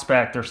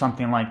prospect or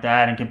something like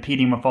that and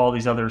competing with all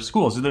these other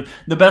schools.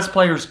 The best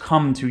players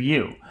come to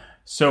you.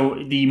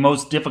 So the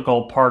most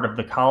difficult part of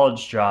the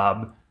college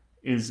job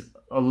is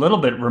a little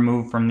bit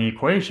removed from the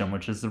equation,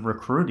 which is the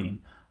recruiting.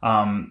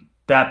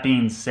 That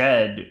being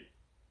said,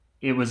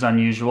 it was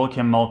unusual.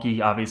 Kim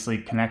Mulkey, obviously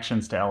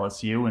connections to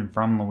LSU and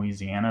from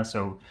Louisiana.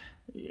 So,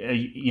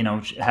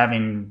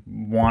 having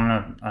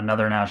won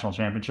another national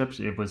championship,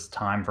 it was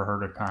time for her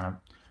to kind of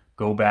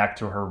go back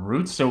to her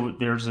roots. So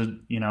there's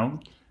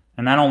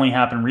and that only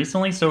happened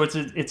recently. So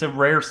it's a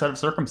rare set of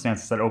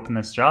circumstances that open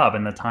this job.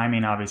 And the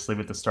timing, obviously,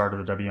 with the start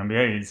of the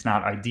WNBA, it's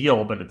not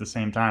ideal, but at the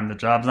same time, the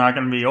job's not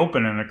going to be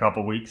open in a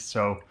couple weeks.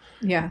 So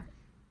yeah,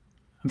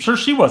 I'm sure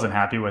she wasn't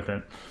happy with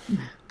it.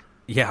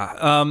 Yeah.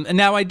 And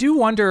now I do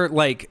wonder,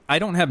 like, I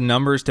don't have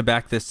numbers to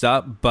back this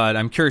up, but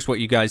I'm curious what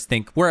you guys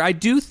think. Where I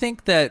do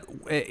think that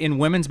in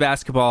women's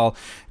basketball,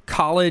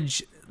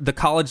 college the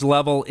college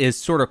level is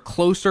sort of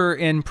closer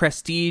in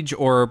prestige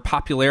or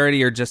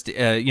popularity, or just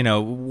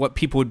what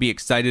people would be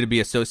excited to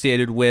be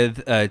associated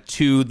with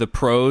to the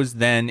pros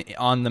than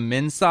on the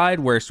men's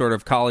side, where sort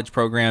of college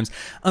programs,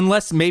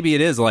 unless maybe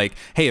it is like,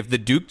 hey, if the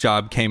Duke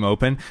job came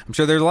open, I'm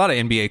sure there's a lot of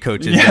NBA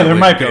coaches that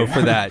would go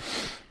for that.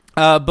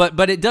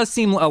 But it does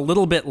seem a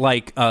little bit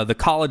like the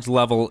college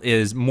level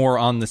is more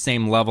on the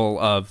same level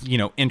of,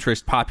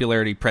 interest,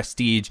 popularity,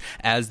 prestige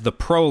as the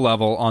pro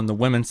level on the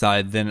women's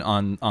side than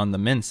on the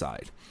men's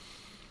side.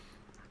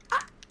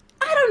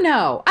 I don't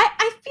know.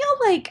 I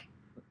feel like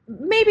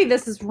maybe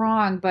this is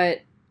wrong,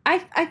 but I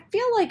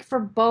feel like for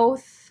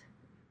both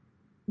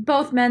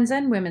men's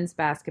and women's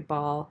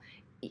basketball,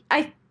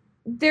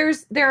 there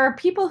are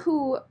people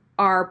who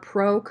are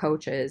pro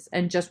coaches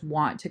and just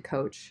want to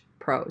coach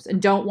pros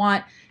and don't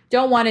want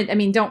it. I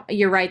mean,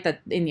 you're right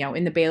that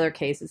in the Baylor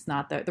case, it's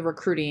not the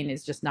recruiting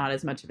is just not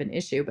as much of an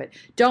issue, but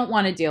don't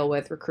want to deal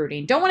with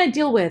recruiting, don't want to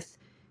deal with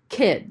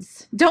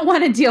kids, don't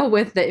want to deal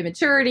with the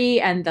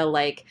immaturity and the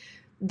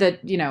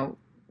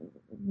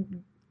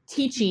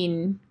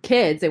teaching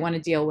kids. They want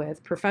to deal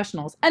with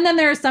professionals. And then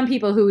there are some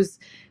people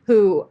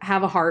who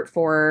have a heart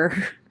for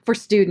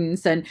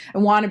students and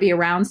want to be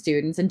around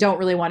students and don't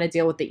really want to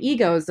deal with the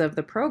egos of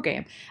the pro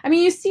game. I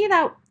mean, you see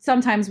that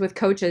sometimes with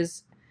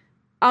coaches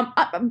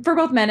for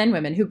both men and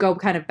women who go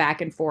kind of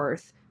back and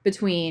forth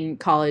between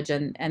college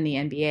and the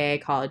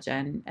NBA, college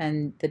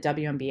and the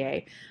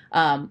WNBA.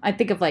 I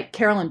think of like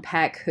Carolyn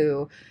Peck,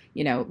 who,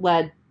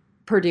 led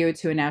Purdue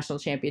to a national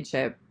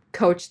championship,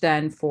 coached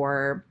then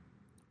for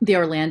the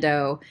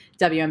Orlando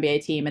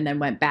WNBA team, and then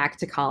went back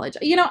to college.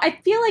 I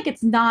feel like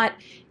it's not,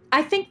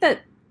 I think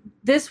that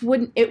this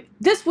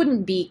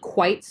wouldn't be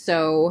quite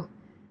so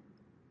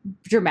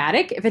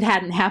dramatic if it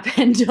hadn't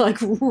happened like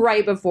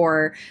right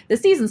before the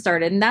season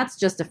started, and that's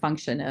just a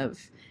function of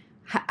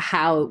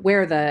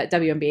where the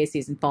WNBA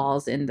season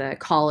falls in the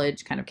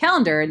college kind of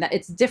calendar, and that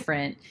it's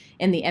different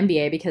in the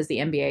NBA because the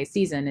NBA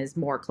season is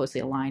more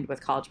closely aligned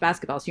with college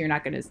basketball, so you're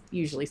not going to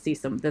usually see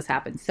this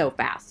happen so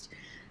fast.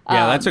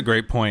 Yeah, that's a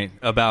great point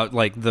about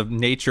like the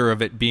nature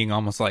of it being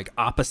almost like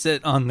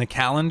opposite on the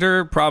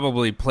calendar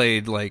probably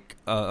played like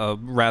a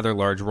rather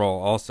large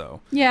role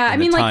also. Yeah, I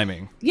mean,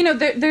 timing.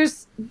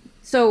 There's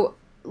so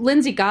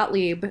Lindsay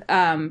Gottlieb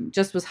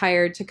just was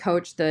hired to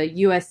coach the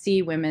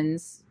USC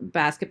women's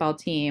basketball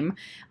team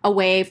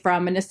away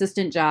from an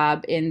assistant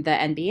job in the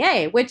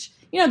NBA, which,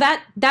 and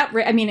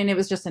it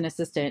was just an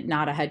assistant,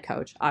 not a head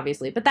coach,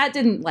 obviously. But that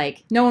didn't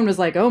no one was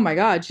like, oh my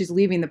God, she's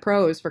leaving the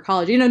pros for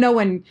college. No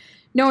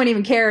one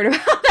even cared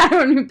about that. No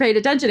one even paid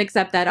attention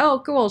except that,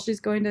 oh, cool, she's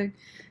going to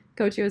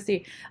coach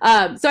USC.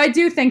 So I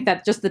do think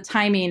that just the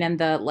timing and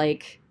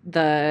the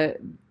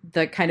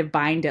kind of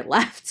bind it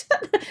left,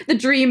 the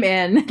dream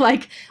in,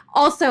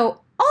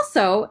 also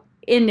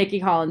in Nikki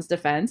Collins'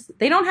 defense,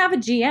 they don't have a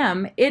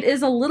GM. It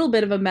is a little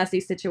bit of a messy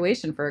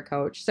situation for a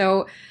coach.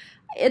 So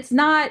it's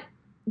not,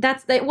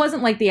 it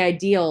wasn't like the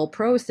ideal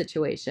pro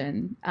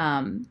situation.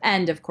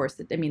 And of course,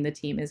 the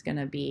team is going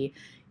to be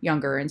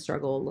younger and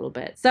struggle a little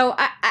bit. So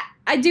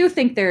I do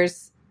think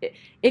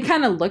it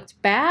kind of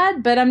looked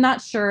bad, but I'm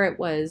not sure it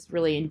was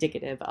really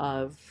indicative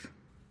of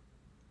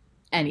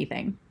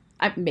anything.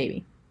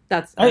 Maybe.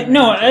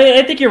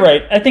 I think you're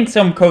right. I think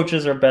some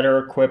coaches are better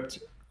equipped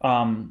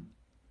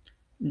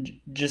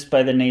just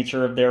by the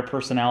nature of their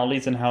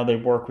personalities and how they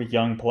work with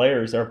young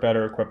players are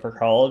better equipped for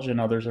college, and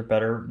others are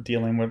better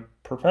dealing with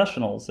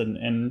professionals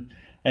and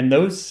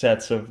those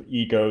sets of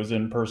egos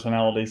and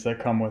personalities that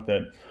come with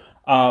it.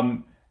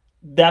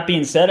 That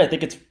being said, I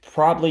think it's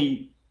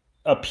probably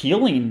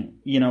appealing.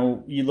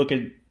 You look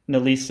at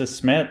Nalisa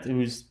Smith,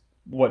 who's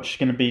she's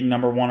going to be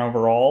number 1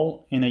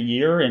 overall in a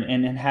year,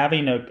 and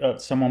having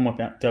someone with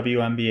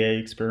WNBA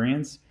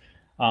experience,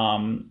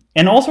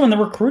 and also in the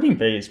recruiting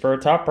phase for a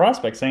top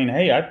prospect, saying,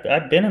 "Hey,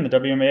 I've been in the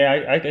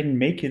WNBA. I can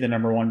make you the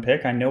number 1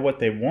 pick. I know what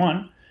they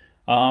want."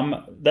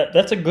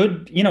 That's a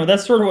good.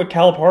 That's sort of what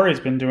Calipari's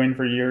been doing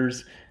for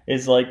years.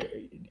 Is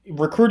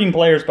recruiting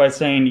players by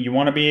saying, "You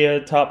want to be a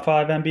top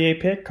 5 NBA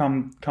pick?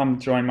 Come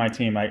join my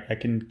team. I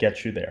can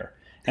get you there."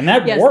 And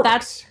that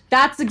works.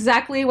 That's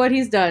exactly what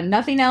he's done.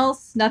 Nothing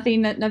else.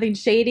 Nothing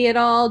shady at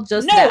all.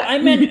 Just I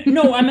meant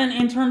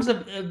in terms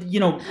of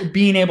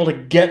being able to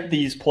get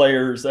these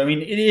players. I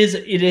mean, it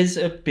is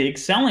a big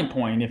selling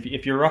point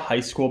if you're a high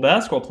school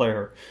basketball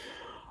player.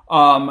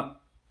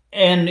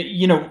 And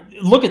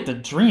look at the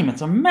dream.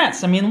 It's a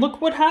mess. I mean, look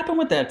what happened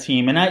with that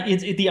team. And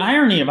it's the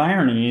irony of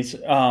ironies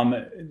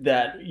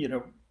that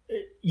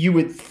you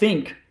would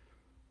think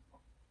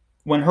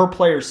when her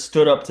players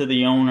stood up to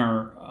the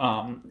owner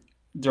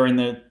during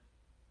the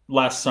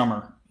last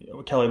summer,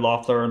 Kelly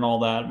Loeffler and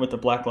all that with the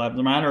Black Lives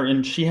Matter,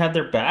 and she had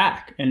their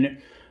back.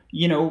 And,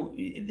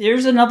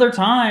 there's another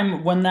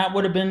time when that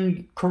would have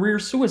been career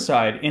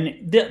suicide.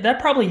 And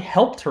that probably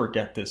helped her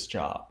get this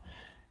job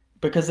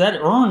because that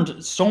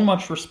earned so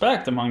much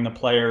respect among the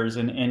players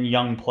and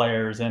young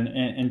players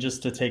and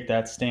just to take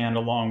that stand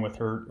along with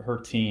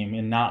her team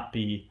and not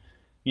be,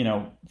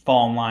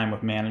 fall in line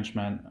with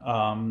management.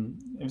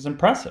 It was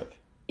impressive.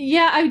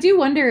 Yeah, I do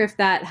wonder if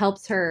that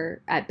helps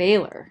her at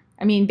Baylor.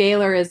 I mean,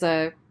 Baylor is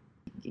well,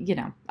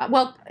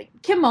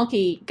 Kim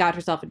Mulkey got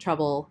herself in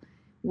trouble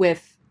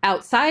with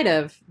outside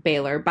of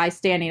Baylor by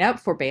standing up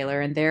for Baylor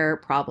and their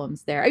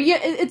problems there. Yeah,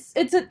 it's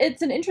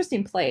an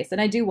interesting place,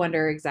 and I do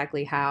wonder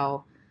exactly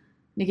how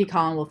Nikki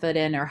Collin will fit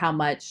in, or how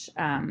much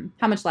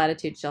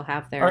latitude she'll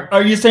have there.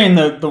 Are you saying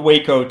the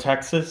Waco,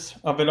 Texas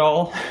of it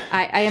all?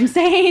 I am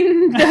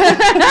saying,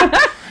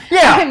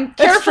 yeah, I'm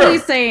carefully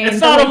saying it's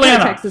the not Waco,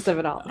 Atlanta. Texas of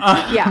it all.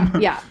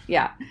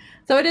 Yeah.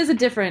 So it is a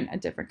different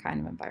kind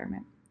of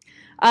environment.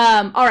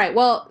 All right.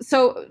 Well,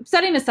 so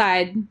setting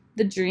aside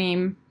the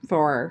dream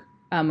for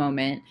a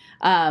moment,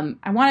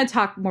 I want to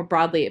talk more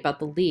broadly about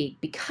the league,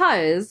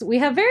 because we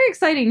have very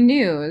exciting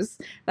news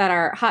that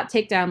our Hot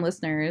Takedown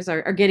listeners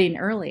are getting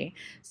early.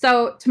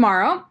 So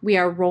tomorrow we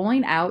are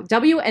rolling out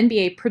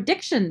WNBA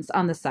predictions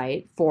on the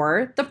site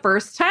for the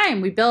first time.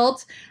 We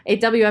built a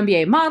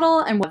WNBA model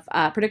and with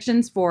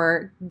predictions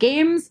for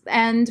games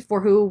and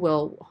for who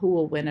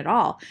will win it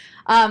all.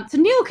 So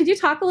Neil, could you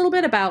talk a little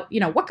bit about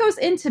what goes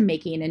into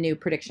making a new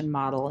prediction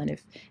model, and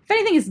if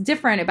anything is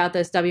different about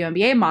this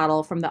WNBA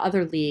model from the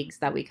other leagues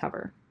that we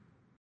cover?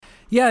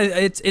 Yeah,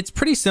 it's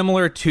pretty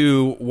similar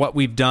to what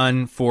we've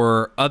done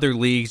for other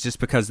leagues, just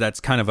because that's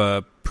kind of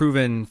a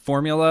proven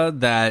formula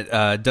that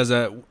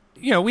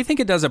we think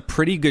it does a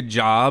pretty good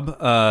job.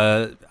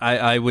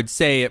 I would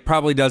say it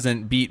probably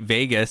doesn't beat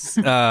Vegas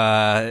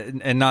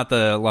and not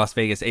the Las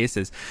Vegas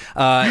Aces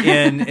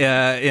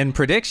in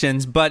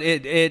predictions, but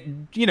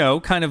it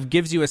kind of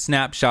gives you a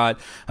snapshot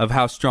of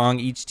how strong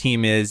each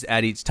team is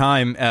at each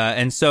time.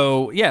 And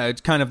so, yeah,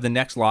 it's kind of the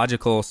next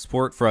logical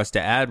sport for us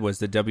to add was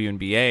the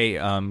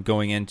WNBA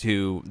going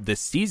into this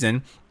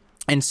season.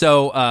 And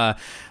so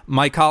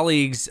my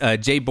colleagues,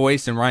 Jay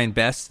Boyce and Ryan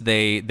Best,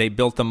 they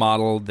built the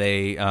model.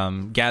 They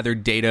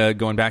gathered data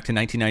going back to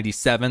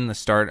 1997, the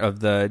start of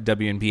the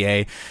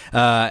WNBA,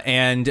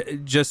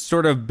 and just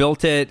sort of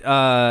built it.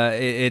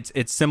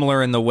 It's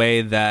similar in the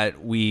way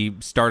that we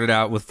started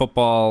out with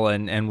football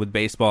and with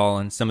baseball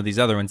and some of these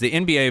other ones. The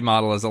NBA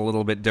model is a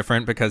little bit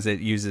different because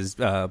it uses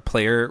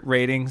player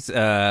ratings,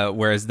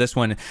 whereas this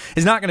one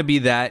is not going to be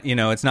that.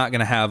 It's not going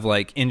to have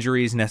like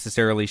injuries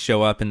necessarily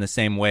show up in the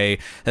same way.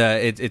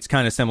 It's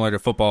kind of similar to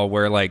football,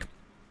 where like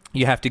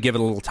you have to give it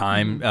a little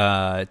time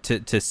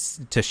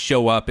to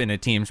show up in a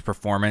team's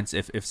performance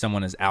if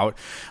someone is out.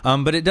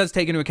 But it does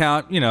take into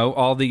account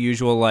all the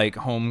usual like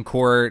home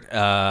court,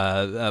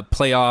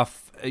 playoff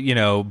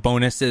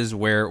bonuses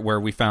where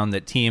we found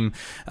that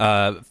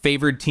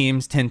favored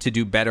teams tend to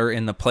do better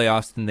in the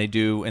playoffs than they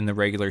do in the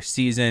regular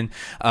season.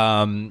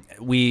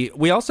 We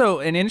also,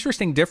 an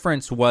interesting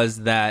difference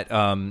was that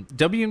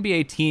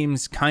WNBA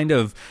teams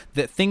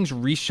that things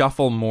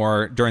reshuffle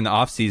more during the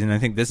offseason. I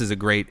think this is a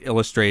great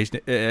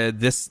illustration.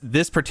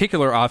 This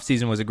particular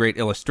offseason was a great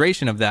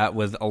illustration of that,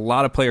 with a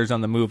lot of players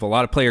on the move, a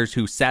lot of players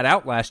who sat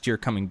out last year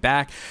coming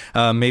back,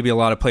 maybe a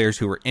lot of players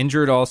who were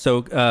injured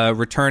also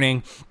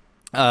returning.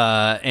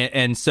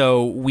 And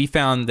so we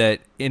found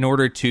that in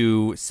order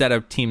to set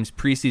up teams'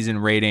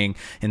 preseason rating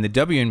in the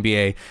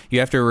WNBA,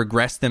 you have to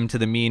regress them to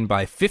the mean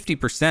by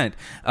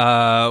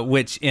 50%,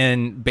 which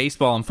in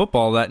baseball and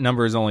football, that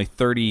number is only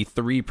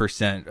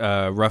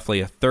 33%,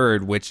 roughly a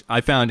third, which I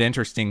found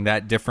interesting,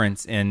 that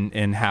difference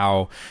in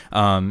how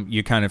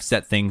you kind of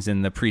set things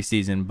in the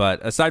preseason.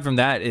 But aside from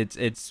that,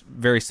 it's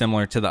very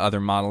similar to the other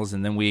models.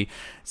 And then we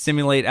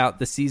simulate out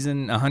the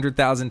season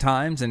 100,000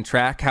 times and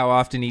track how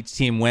often each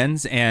team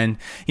wins. And,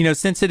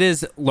 since it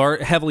is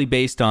heavily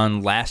based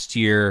on last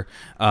year,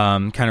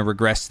 kind of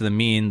regress to the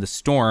mean, the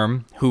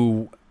Storm,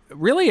 who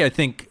really, I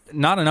think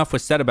not enough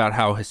was said about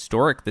how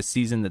historic the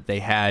season that they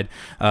had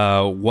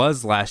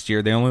was last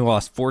year. They only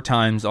lost 4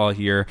 times all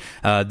year.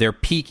 Their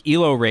peak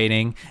ELO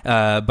rating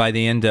by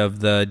the end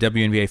of the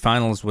WNBA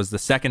Finals was the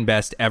second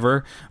best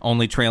ever,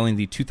 only trailing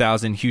the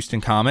 2000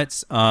 Houston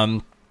Comets.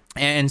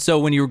 And so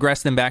when you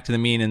regress them back to the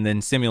mean and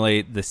then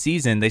simulate the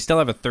season, they still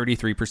have a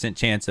 33%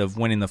 chance of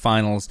winning the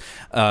finals,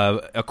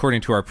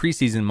 according to our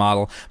preseason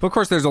model. But of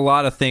course, there's a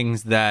lot of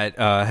things that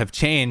have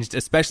changed,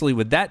 especially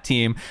with that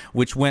team,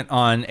 which went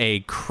on a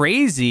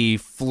crazy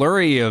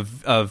flurry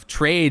of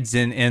trades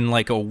in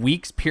like a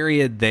week's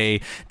period.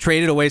 They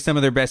traded away some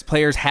of their best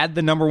players, had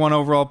the number 1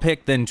 overall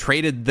pick, then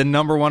traded the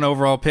number 1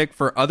 overall pick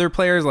for other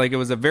players. Like, it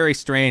was a very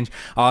strange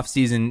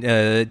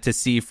offseason to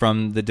see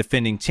from the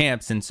defending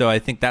champs. And so I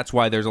think that's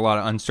why there's a lot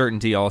of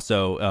uncertainty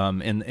also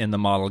in the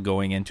model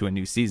going into a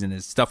new season,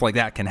 is stuff like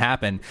that can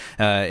happen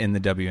in the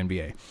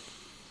WNBA.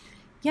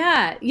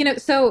 Yeah,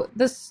 so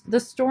the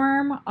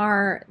Storm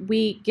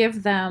we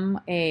give them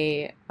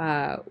a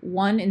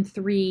 1 in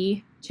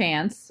 3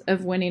 chance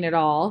of winning it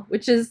all,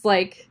 which is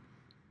like,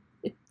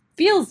 it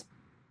feels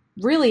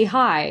really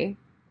high,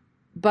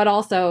 but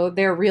also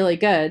they're really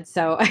good.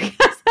 So I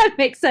guess that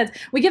makes sense.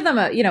 We give them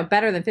a,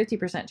 better than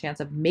 50% chance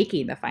of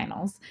making the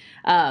finals,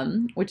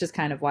 which is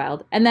kind of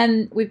wild. And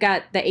then we've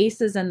got the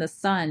Aces and the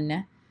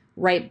Sun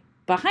right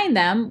behind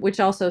them, which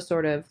also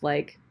sort of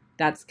like,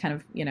 that's kind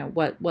of,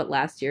 what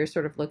last year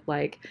sort of looked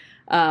like,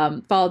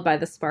 followed by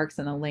the Sparks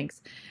and the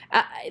Lynx.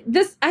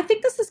 I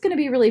think this is going to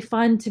be really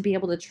fun to be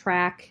able to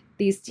track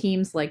these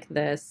teams like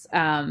this,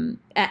 and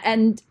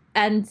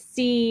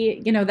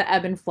see, the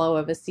ebb and flow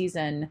of a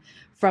season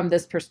from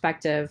this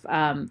perspective.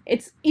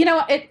 It's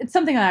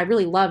something that I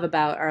really love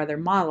about our other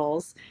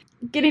models,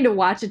 getting to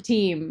watch a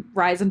team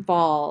rise and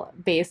fall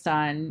based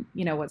on,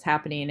 what's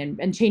happening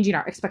and changing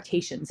our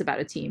expectations about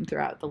a team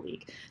throughout the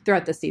league,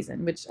 throughout the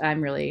season, which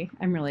I'm really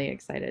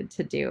excited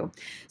to do.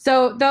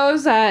 So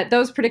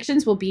those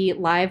predictions will be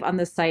live on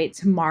the site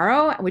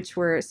tomorrow, which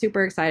we're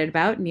super excited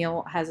about.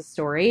 Neil has a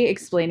story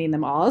explaining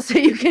them all, so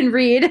you can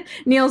read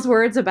Neil's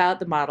words about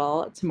the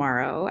model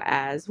tomorrow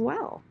as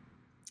well.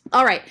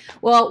 All right.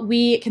 Well,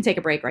 we can take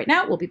a break right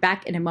now. We'll be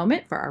back in a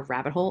moment for our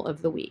rabbit hole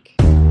of the week.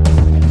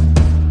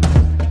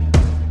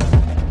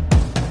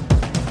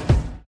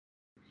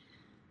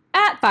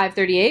 At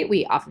 5:38,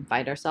 we often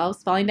find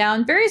ourselves falling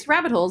down various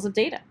rabbit holes of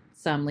data.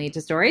 Some lead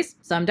to stories,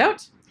 some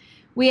don't.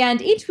 We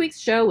end each week's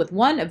show with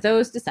one of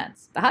those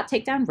descents, the Hot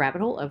Takedown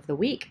rabbit hole of the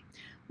week.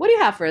 What do you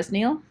have for us,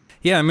 Neil?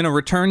 Yeah, I'm going to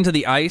return to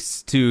the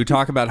ice to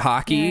talk about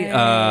hockey,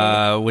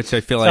 which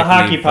I feel it's like a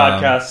hockey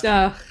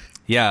podcast.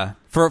 Yeah.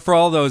 For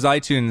all those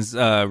iTunes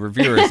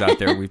reviewers out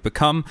there, we've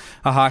become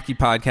a hockey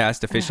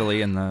podcast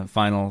officially in the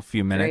final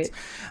few minutes.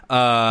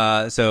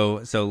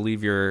 So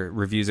leave your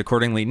reviews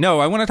accordingly.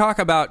 No, I want to talk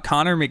about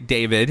Connor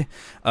McDavid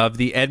of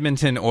the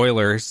Edmonton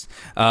Oilers,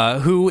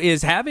 who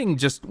is having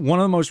just one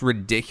of the most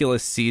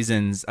ridiculous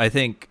seasons, I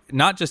think,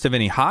 not just of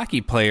any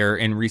hockey player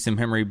in recent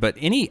memory, but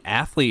any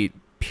athlete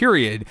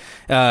period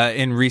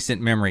in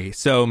recent memory.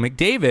 So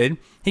McDavid,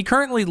 he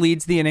currently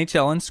leads the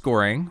NHL in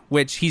scoring,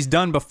 which he's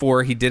done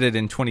before. He did it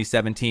in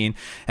 2017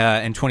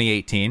 and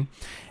 2018.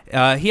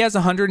 He has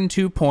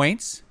 102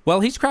 points.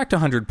 Well, he's cracked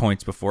 100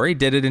 points before. He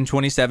did it in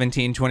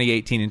 2017,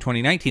 2018, and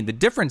 2019. The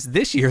difference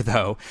this year,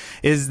 though,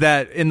 is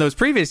that in those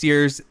previous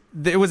years,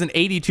 it was an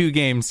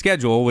 82-game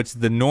schedule, which is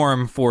the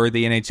norm for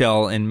the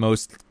NHL in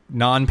most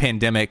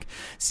non-pandemic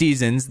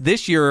seasons.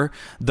 This year,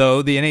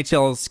 though, the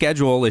NHL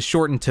schedule is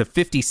shortened to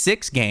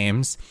 56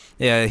 games.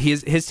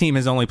 His team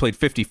has only played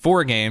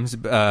 54 games.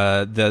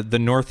 The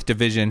North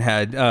Division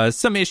had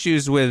some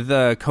issues with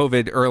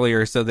COVID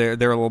earlier, so they're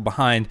a little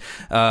behind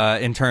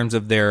in terms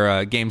of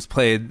their games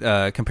played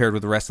compared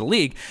with the rest of the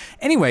league.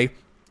 Anyway,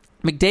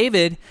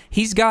 McDavid,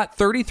 he's got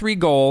 33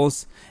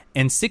 goals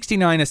and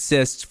 69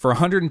 assists for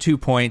 102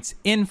 points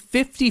in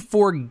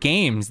 54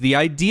 games. The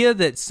idea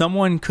that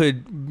someone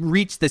could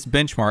reach this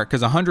benchmark,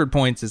 because 100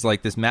 points is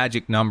like this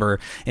magic number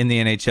in the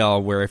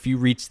NHL, where if you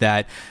reach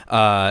that,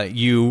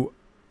 you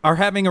are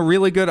having a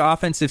really good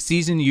offensive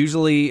season.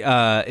 Usually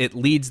it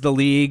leads the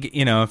league.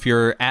 If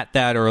you're at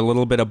that or a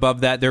little bit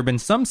above that. There have been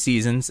some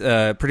seasons,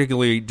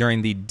 particularly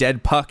during the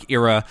dead puck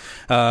era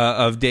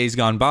of days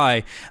gone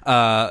by,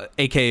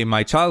 aka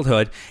my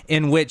childhood,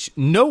 in which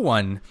no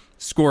one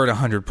scored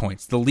 100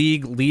 points. The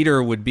league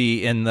leader would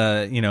be in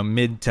the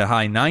mid to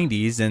high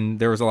 90s, and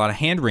there was a lot of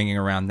hand-wringing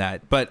around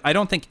that. But I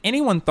don't think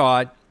anyone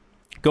thought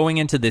going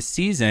into this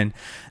season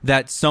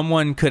that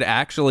someone could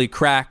actually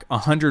crack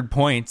 100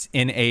 points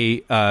in a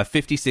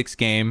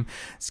 56-game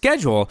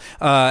schedule.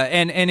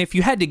 And if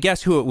you had to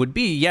guess who it would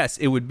be, yes,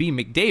 it would be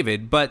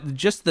McDavid. But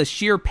just the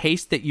sheer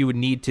pace that you would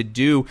need to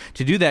do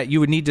that, you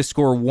would need to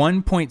score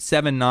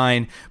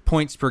 1.79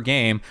 points per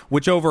game,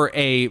 which over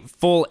a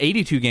full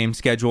 82-game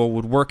schedule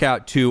would work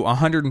out to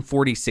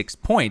 146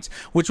 points,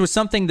 which was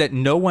something that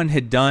no one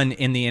had done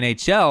in the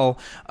NHL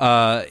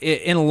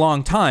in a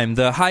long time.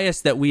 The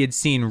highest that we had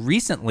seen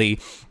recently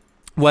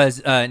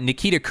was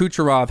Nikita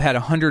Kucherov had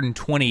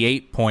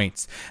 128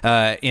 points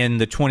in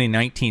the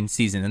 2019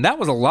 season, and that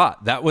was a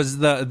lot. That was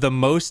the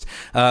most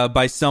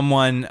by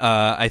someone,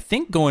 I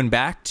think, going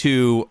back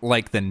to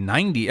like the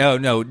 90s. Oh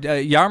no,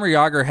 Jaromir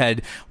Jagr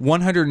had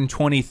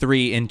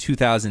 123 in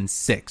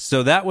 2006.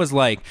 So that was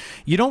like,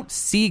 you don't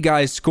see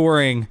guys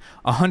scoring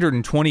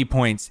 120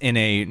 points in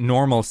a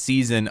normal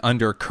season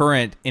under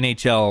current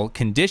NHL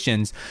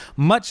conditions,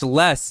 much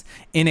less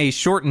in a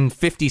shortened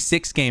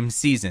 56-game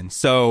season.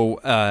 So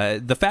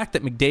the fact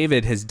that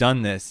McDavid has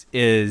done this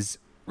is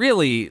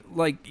really,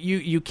 like,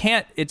 you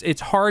can't,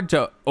 it's hard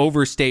to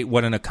overstate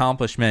what an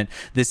accomplishment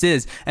this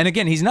is. And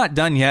again, he's not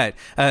done yet.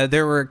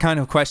 There were kind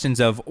of questions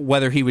of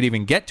whether he would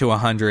even get to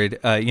 100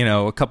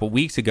 a couple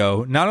weeks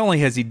ago. Not only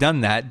has he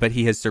done that, but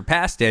he has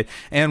surpassed it,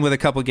 and with a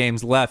couple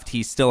games left,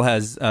 he still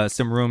has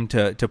some room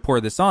to pour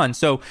this on.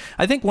 So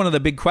I think one of the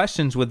big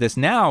questions with this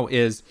now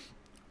is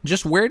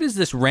just where does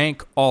this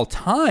rank all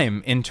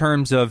time in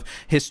terms of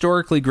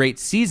historically great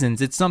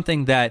seasons? It's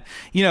something that,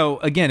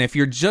 again, if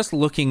you're just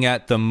looking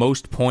at the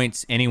most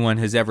points anyone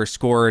has ever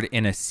scored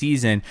in a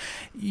season,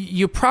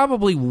 you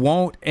probably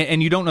won't,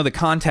 and you don't know the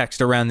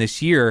context around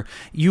this year,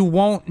 you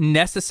won't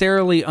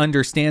necessarily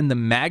understand the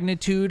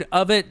magnitude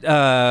of it.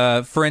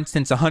 For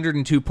instance,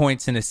 102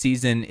 points in a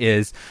season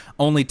is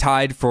only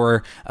tied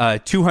for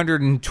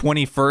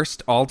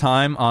 221st all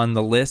time on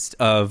the list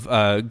of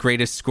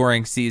greatest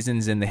scoring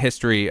seasons in the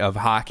history of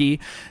hockey.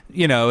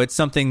 It's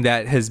something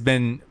that has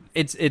been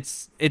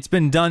it's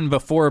been done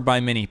before by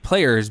many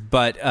players,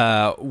 but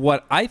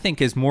what I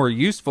think is more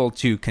useful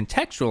to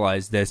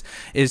contextualize this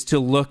is to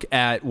look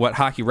at what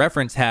Hockey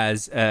Reference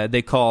has.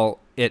 They call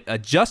it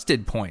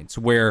adjusted points,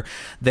 where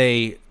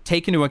they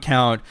take into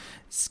account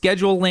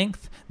schedule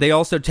length. They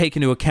also take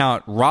into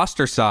account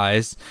roster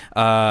size.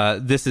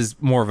 This is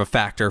more of a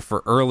factor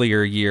for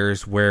earlier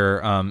years where,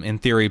 in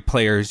theory,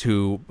 players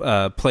who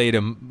played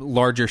a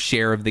larger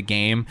share of the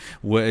game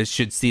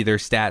should see their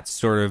stats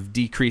sort of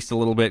decreased a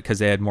little bit because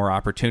they had more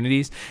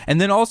opportunities.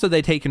 And then also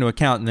they take into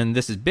account, and then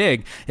this is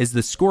big, is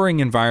the scoring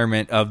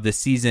environment of the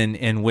season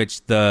in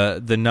which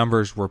the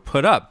numbers were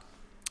put up.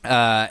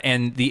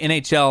 And the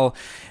NHL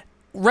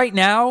right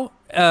now,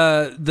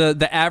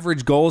 the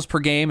average goals per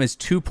game is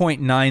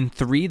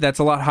 2.93. That's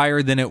a lot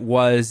higher than it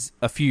was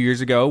a few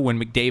years ago when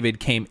McDavid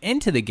came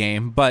into the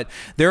game. But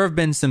there have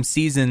been some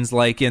seasons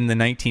like in the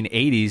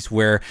 1980s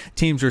where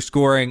teams were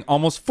scoring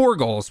almost 4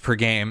 goals per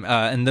game.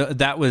 And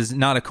that was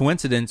not a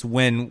coincidence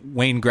when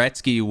Wayne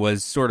Gretzky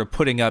was sort of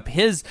putting up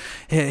his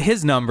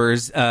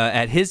numbers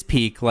at his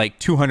peak, like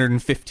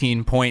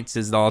 215 points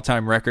is the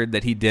all-time record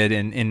that he did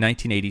in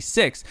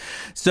 1986.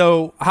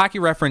 So Hockey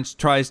Reference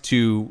tries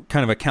to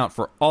kind of account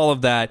for all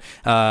of that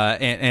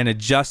and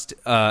adjust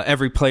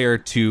every player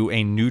to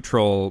a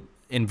neutral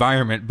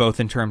environment, both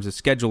in terms of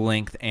schedule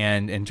length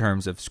and in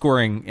terms of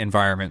scoring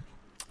environment.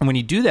 And when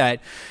you do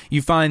that,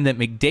 you find that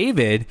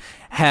McDavid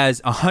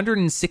has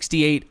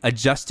 168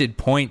 adjusted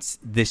points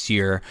this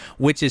year,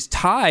 which is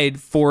tied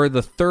for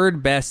the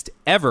third best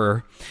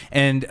ever.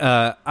 And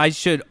I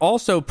should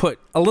also put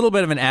a little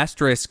bit of an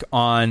asterisk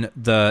on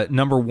the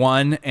number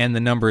 1 and the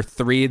number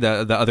 3,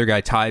 the other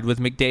guy tied with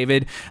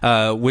McDavid,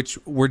 which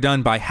were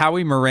done by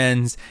Howie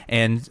Morenz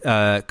and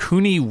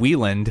Cooney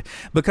Wieland,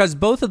 because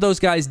both of those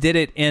guys did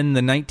it in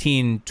the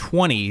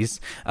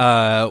 1920s.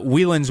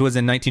 Wieland's was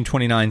in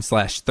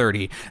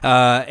 1929/30.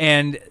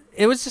 And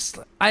it was just,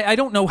 I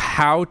don't know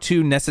how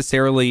to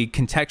necessarily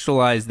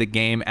contextualize the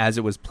game as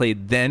it was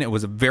played then. It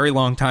was a very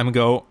long time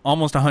ago,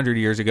 almost 100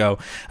 years ago.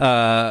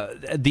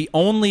 The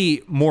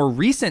only more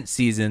recent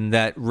season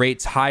that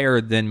rates higher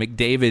than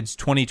McDavid's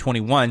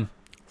 2021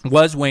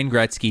 was Wayne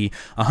Gretzky,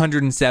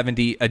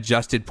 170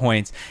 adjusted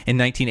points in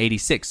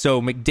 1986.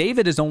 So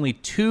McDavid is only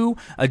 2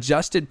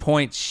 adjusted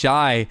points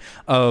shy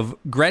of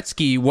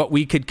Gretzky, what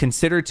we could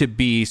consider to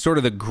be sort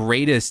of the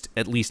greatest,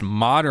 at least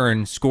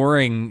modern,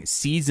 scoring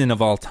season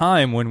of all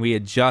time when we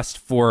adjust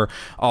for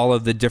all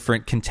of the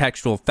different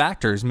contextual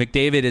factors.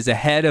 McDavid is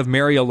ahead of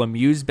Mario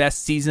Lemieux's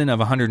best season of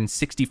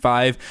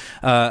 165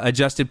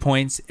 adjusted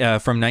points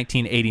from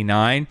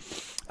 1989.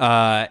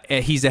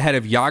 He's ahead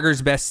of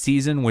Jágr's best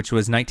season, which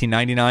was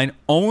 1999,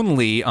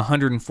 only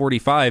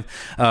 145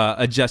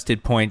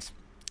 adjusted points.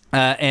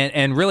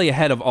 And really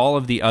ahead of all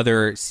of the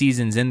other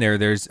seasons in there.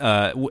 There's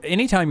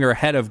anytime you're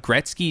ahead of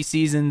Gretzky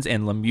seasons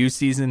and Lemieux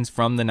seasons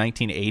from the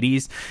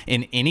 1980s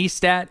in any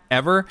stat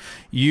ever,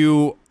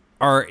 you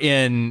are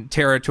in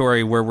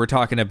territory where we're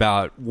talking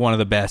about one of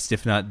the best,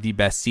 if not the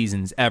best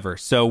seasons ever.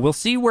 So we'll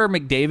see where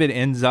McDavid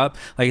ends up.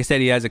 Like I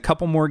said, he has a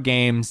couple more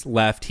games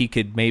left. He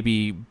could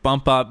maybe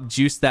bump up,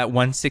 juice that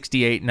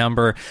 168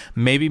 number,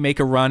 maybe make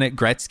a run at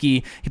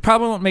Gretzky. He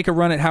probably won't make a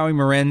run at Howie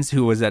Morenz,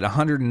 who was at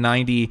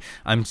 190.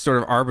 I'm sort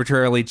of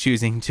arbitrarily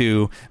choosing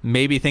to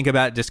maybe think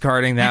about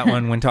discarding that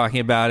one when talking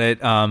about it.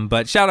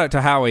 But shout out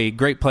to Howie,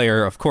 great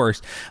player, of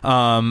course. Just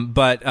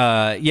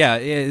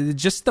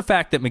the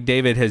fact that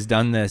McDavid has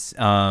done this,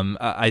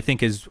 I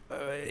think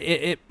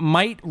it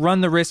might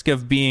run the risk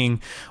of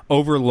being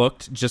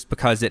overlooked just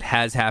because it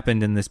has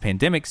happened in this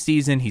pandemic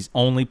season. He's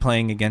only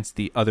playing against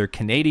the other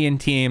Canadian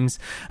teams,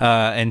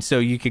 and so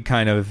you could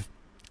kind of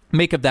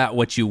make of that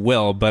what you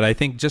will. But I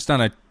think just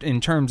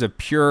in terms of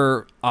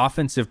pure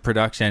offensive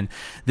production,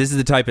 this is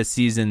the type of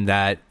season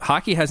that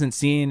hockey hasn't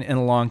seen in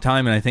a long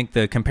time. And I think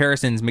the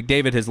comparisons,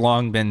 McDavid has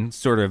long been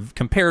sort of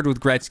compared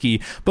with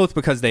Gretzky, both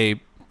because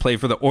they play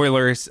for the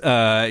Oilers,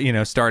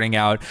 starting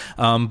out,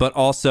 but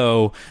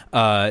also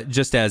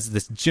just as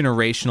this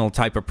generational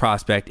type of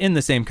prospect in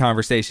the same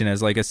conversation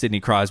as like a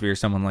Sidney Crosby or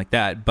someone like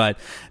that. But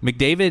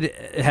McDavid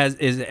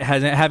is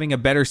having a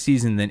better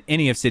season than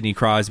any of Sidney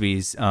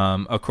Crosby's,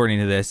 according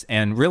to this,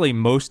 and really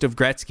most of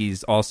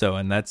Gretzky's also,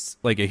 and that's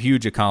like a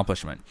huge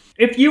accomplishment.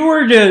 If you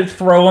were to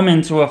throw him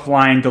into a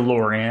flying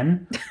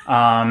DeLorean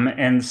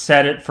and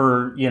set it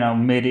for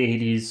mid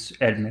 '80s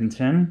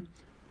Edmonton,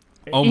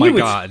 oh my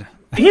God.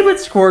 He would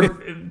score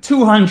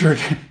 200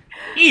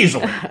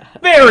 easily,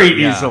 very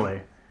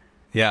easily.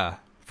 Yeah,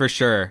 for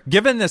sure.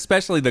 Given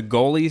especially the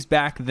goalies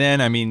back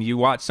then, I mean, you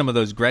watch some of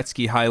those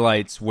Gretzky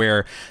highlights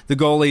where the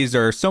goalies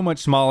are so much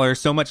smaller,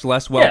 so much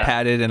less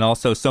well-padded, and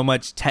also so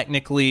much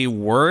technically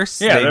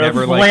worse. Yeah, they're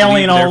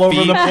flailing all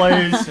over the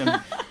place.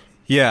 And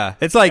Yeah,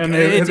 it's like And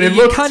it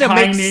look kind of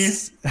tiny.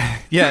 makes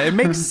it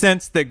makes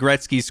sense that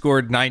Gretzky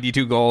scored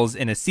 92 goals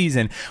in a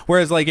season.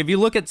 Whereas, like, if you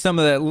look at some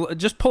of the,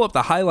 just pull up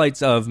the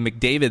highlights of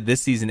McDavid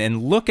this season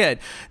and look at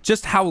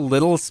just how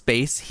little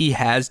space he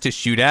has to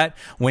shoot at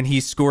when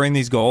he's scoring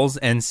these goals,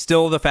 and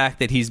still the fact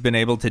that he's been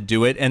able to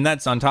do it, and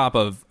that's on top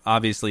of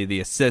obviously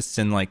the assists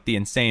and like the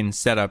insane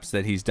setups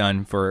that he's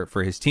done for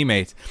his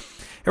teammates.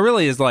 It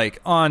really is like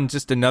on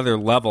just another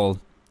level.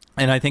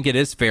 And I think it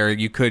is fair.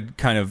 You could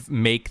kind of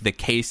make the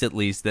case, at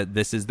least, that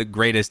this is the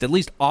greatest, at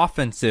least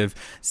offensive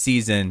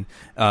season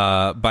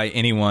by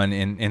anyone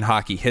in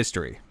hockey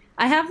history.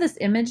 I have this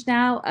image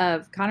now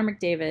of Connor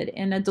McDavid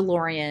in a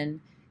DeLorean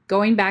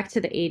going back to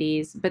the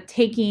 80s, but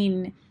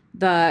taking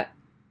the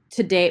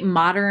today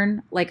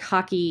modern like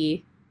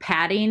hockey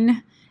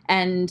padding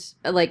and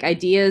like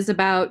ideas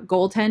about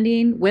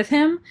goaltending with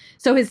him.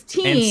 So his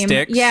team,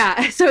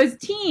 so his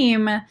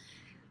team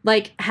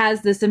like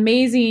has this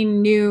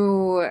amazing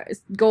new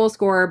goal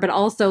scorer, but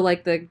also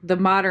like the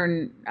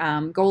modern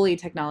goalie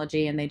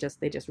technology, and they just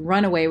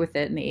run away with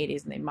it in the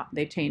 80s, and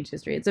they change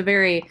history. It's a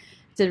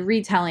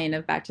retelling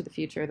of Back to the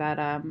Future that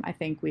I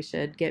think we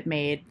should get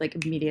made like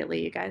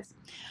immediately, you guys.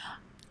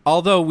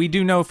 Although we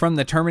do know from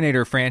the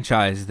Terminator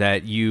franchise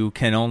that you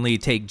can only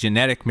take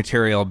genetic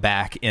material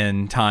back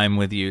in time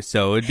with you.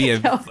 So it'd be a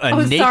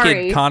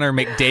naked Connor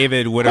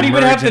McDavid would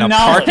emerge in a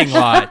parking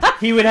lot.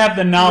 He would have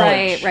the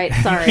knowledge. Right.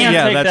 Sorry. He can't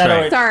take that's that right.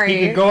 away. Sorry.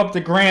 He could go up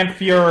to Grant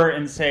Fuhrer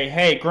and say,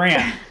 "Hey,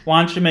 Grant,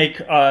 why don't you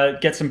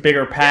get some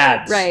bigger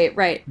pads?"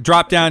 Right.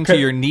 Drop down to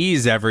your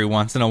knees every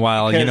once in a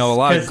while. You know, a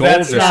lot of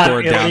that's goals are not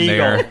scored down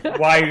there.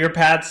 Why are your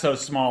pads so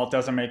small? It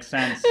doesn't make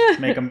sense.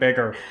 Make them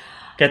bigger.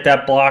 Get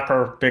that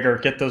blocker bigger.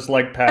 Get those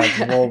leg pads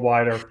a little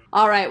wider.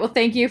 All right. Well,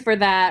 thank you for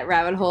that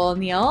rabbit hole,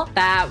 Neil.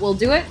 That will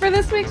do it for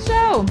this week's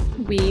show.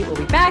 We will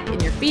be back in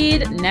your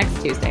feed next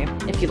Tuesday.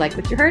 If you like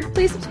what you heard,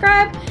 please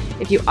subscribe.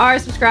 If you are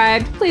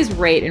subscribed, please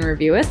rate and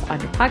review us on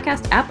your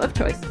podcast app of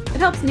choice.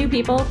 It helps new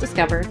people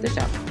discover the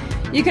show.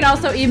 You can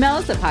also email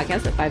us at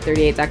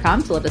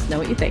podcast@538.com to let us know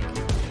what you think.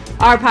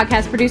 Our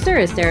podcast producer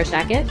is Sarah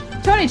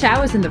Shackett. Tony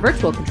Chow is in the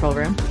virtual control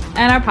room.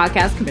 And our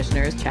podcast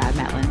commissioner is Chad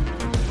Matlin.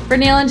 For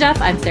Neil and Jeff,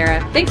 I'm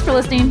Sarah. Thanks for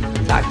listening.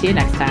 Talk to you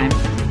next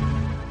time.